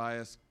negativity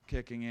bias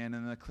kicking in,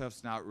 and the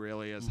cliff's not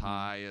really as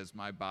high as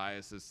my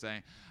bias is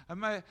saying. And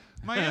my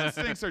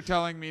instincts are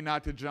telling me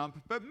not to jump,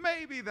 but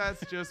maybe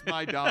that's just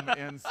my dumb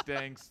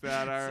instincts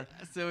that are.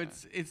 So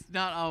it's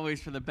not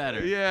always for the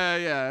better.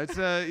 Yeah. It's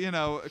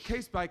a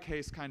case by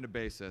case kind of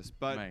basis,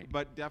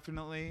 but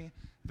definitely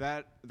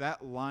that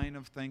line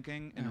of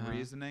thinking and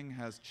reasoning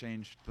has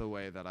changed the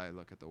way that I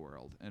look at the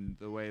world and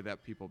the way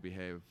that people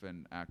behave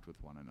and act with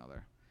one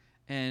another.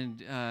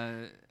 And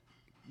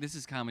this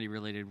is comedy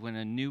related. When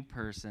a new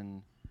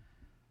person,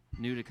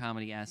 new to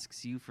comedy,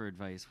 asks you for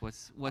advice,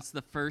 what's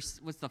the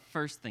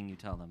first thing you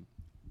tell them?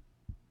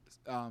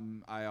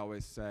 I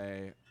always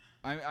say,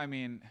 I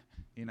mean,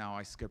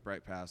 I skip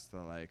right past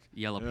the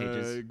yellow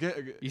pages.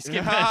 You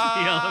skip past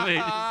the yellow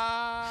pages.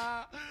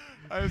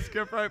 I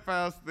skip right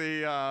past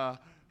the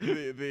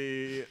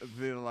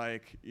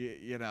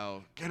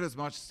get as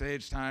much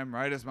stage time,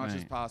 write as much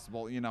as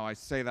possible. I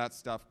say that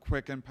stuff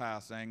quick in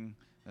passing.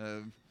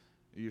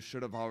 You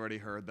should have already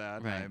heard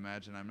that. Right. I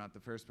imagine I'm not the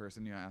first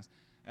person you asked.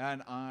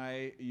 And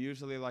I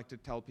usually like to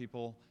tell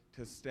people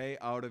to stay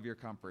out of your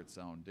comfort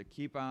zone, to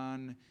keep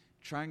on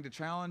trying to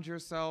challenge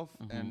yourself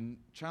and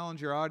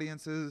challenge your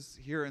audiences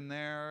here and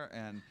there.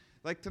 And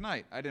like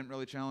tonight, I didn't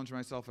really challenge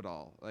myself at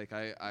all. Like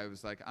I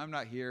was like, I'm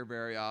not here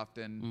very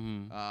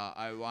often.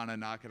 I want to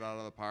knock it out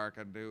of the park.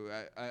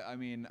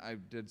 I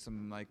did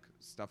some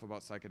stuff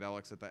about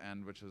psychedelics at the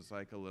end, which was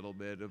like a little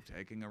bit of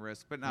taking a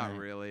risk, but not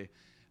really.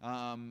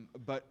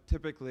 But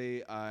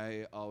typically,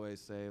 I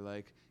always say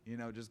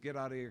just get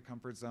out of your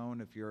comfort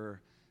zone if you're.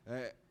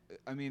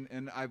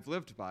 And I've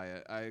lived by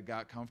it. I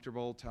got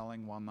comfortable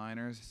telling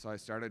one-liners, so I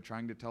started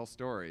trying to tell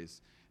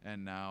stories.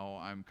 And now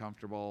I'm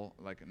comfortable,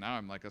 now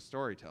I'm like a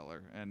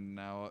storyteller. And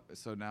now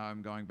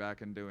I'm going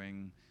back and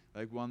doing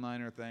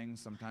one-liner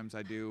things. Sometimes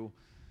I do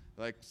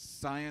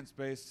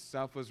science-based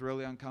stuff was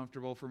really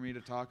uncomfortable for me to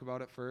talk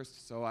about at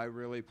first, so I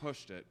really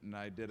pushed it, and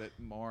I did it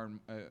more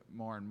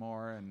and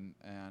more.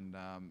 And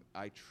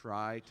I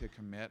try to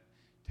commit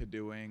to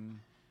doing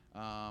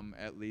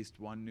at least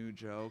one new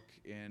joke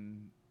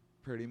in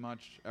pretty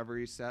much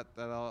every set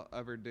that I'll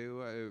ever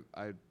do.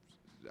 I've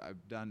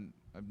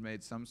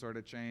made some sort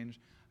of change.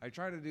 I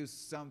try to do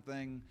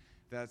something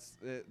that's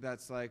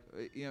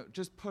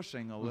just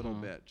pushing a little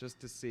bit, just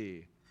to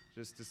see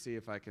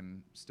if I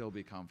can still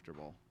be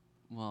comfortable.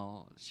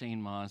 Well,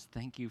 Shane Mauss,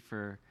 thank you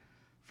for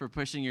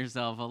pushing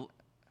yourself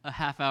a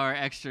half hour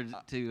extra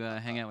to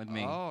hang out with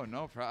me. Oh,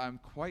 no problem. I'm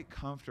quite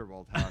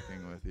comfortable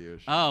talking with you,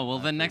 Shane. Oh, well,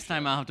 then next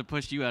time I'll have to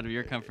push you out of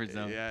your comfort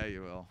zone. Yeah,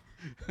 you will.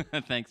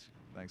 Thanks.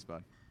 Thanks,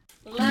 bud.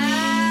 Last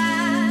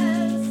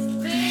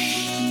things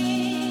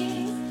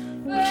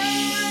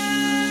first.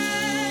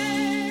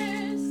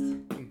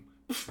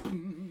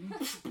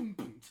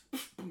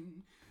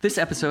 This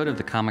episode of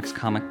the Comics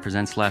Comic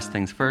Presents Last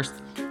Things First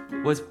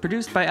was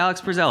produced by Alex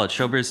Brazell at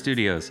Showbiz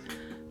Studios.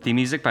 Theme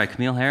music by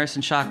Camille Harris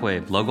and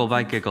Shockwave, logo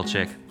by Giggle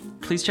Chick.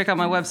 Please check out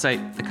my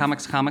website,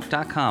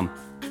 thecomicscomic.com,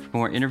 for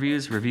more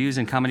interviews, reviews,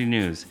 and comedy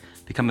news.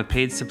 Become a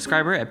paid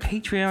subscriber at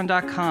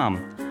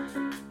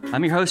patreon.com.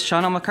 I'm your host,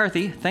 Sean L.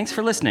 McCarthy. Thanks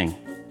for listening.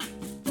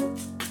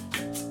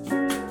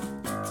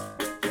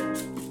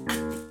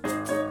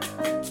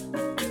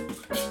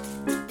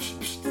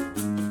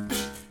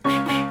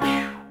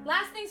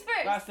 Last things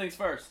first. Last things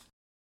first.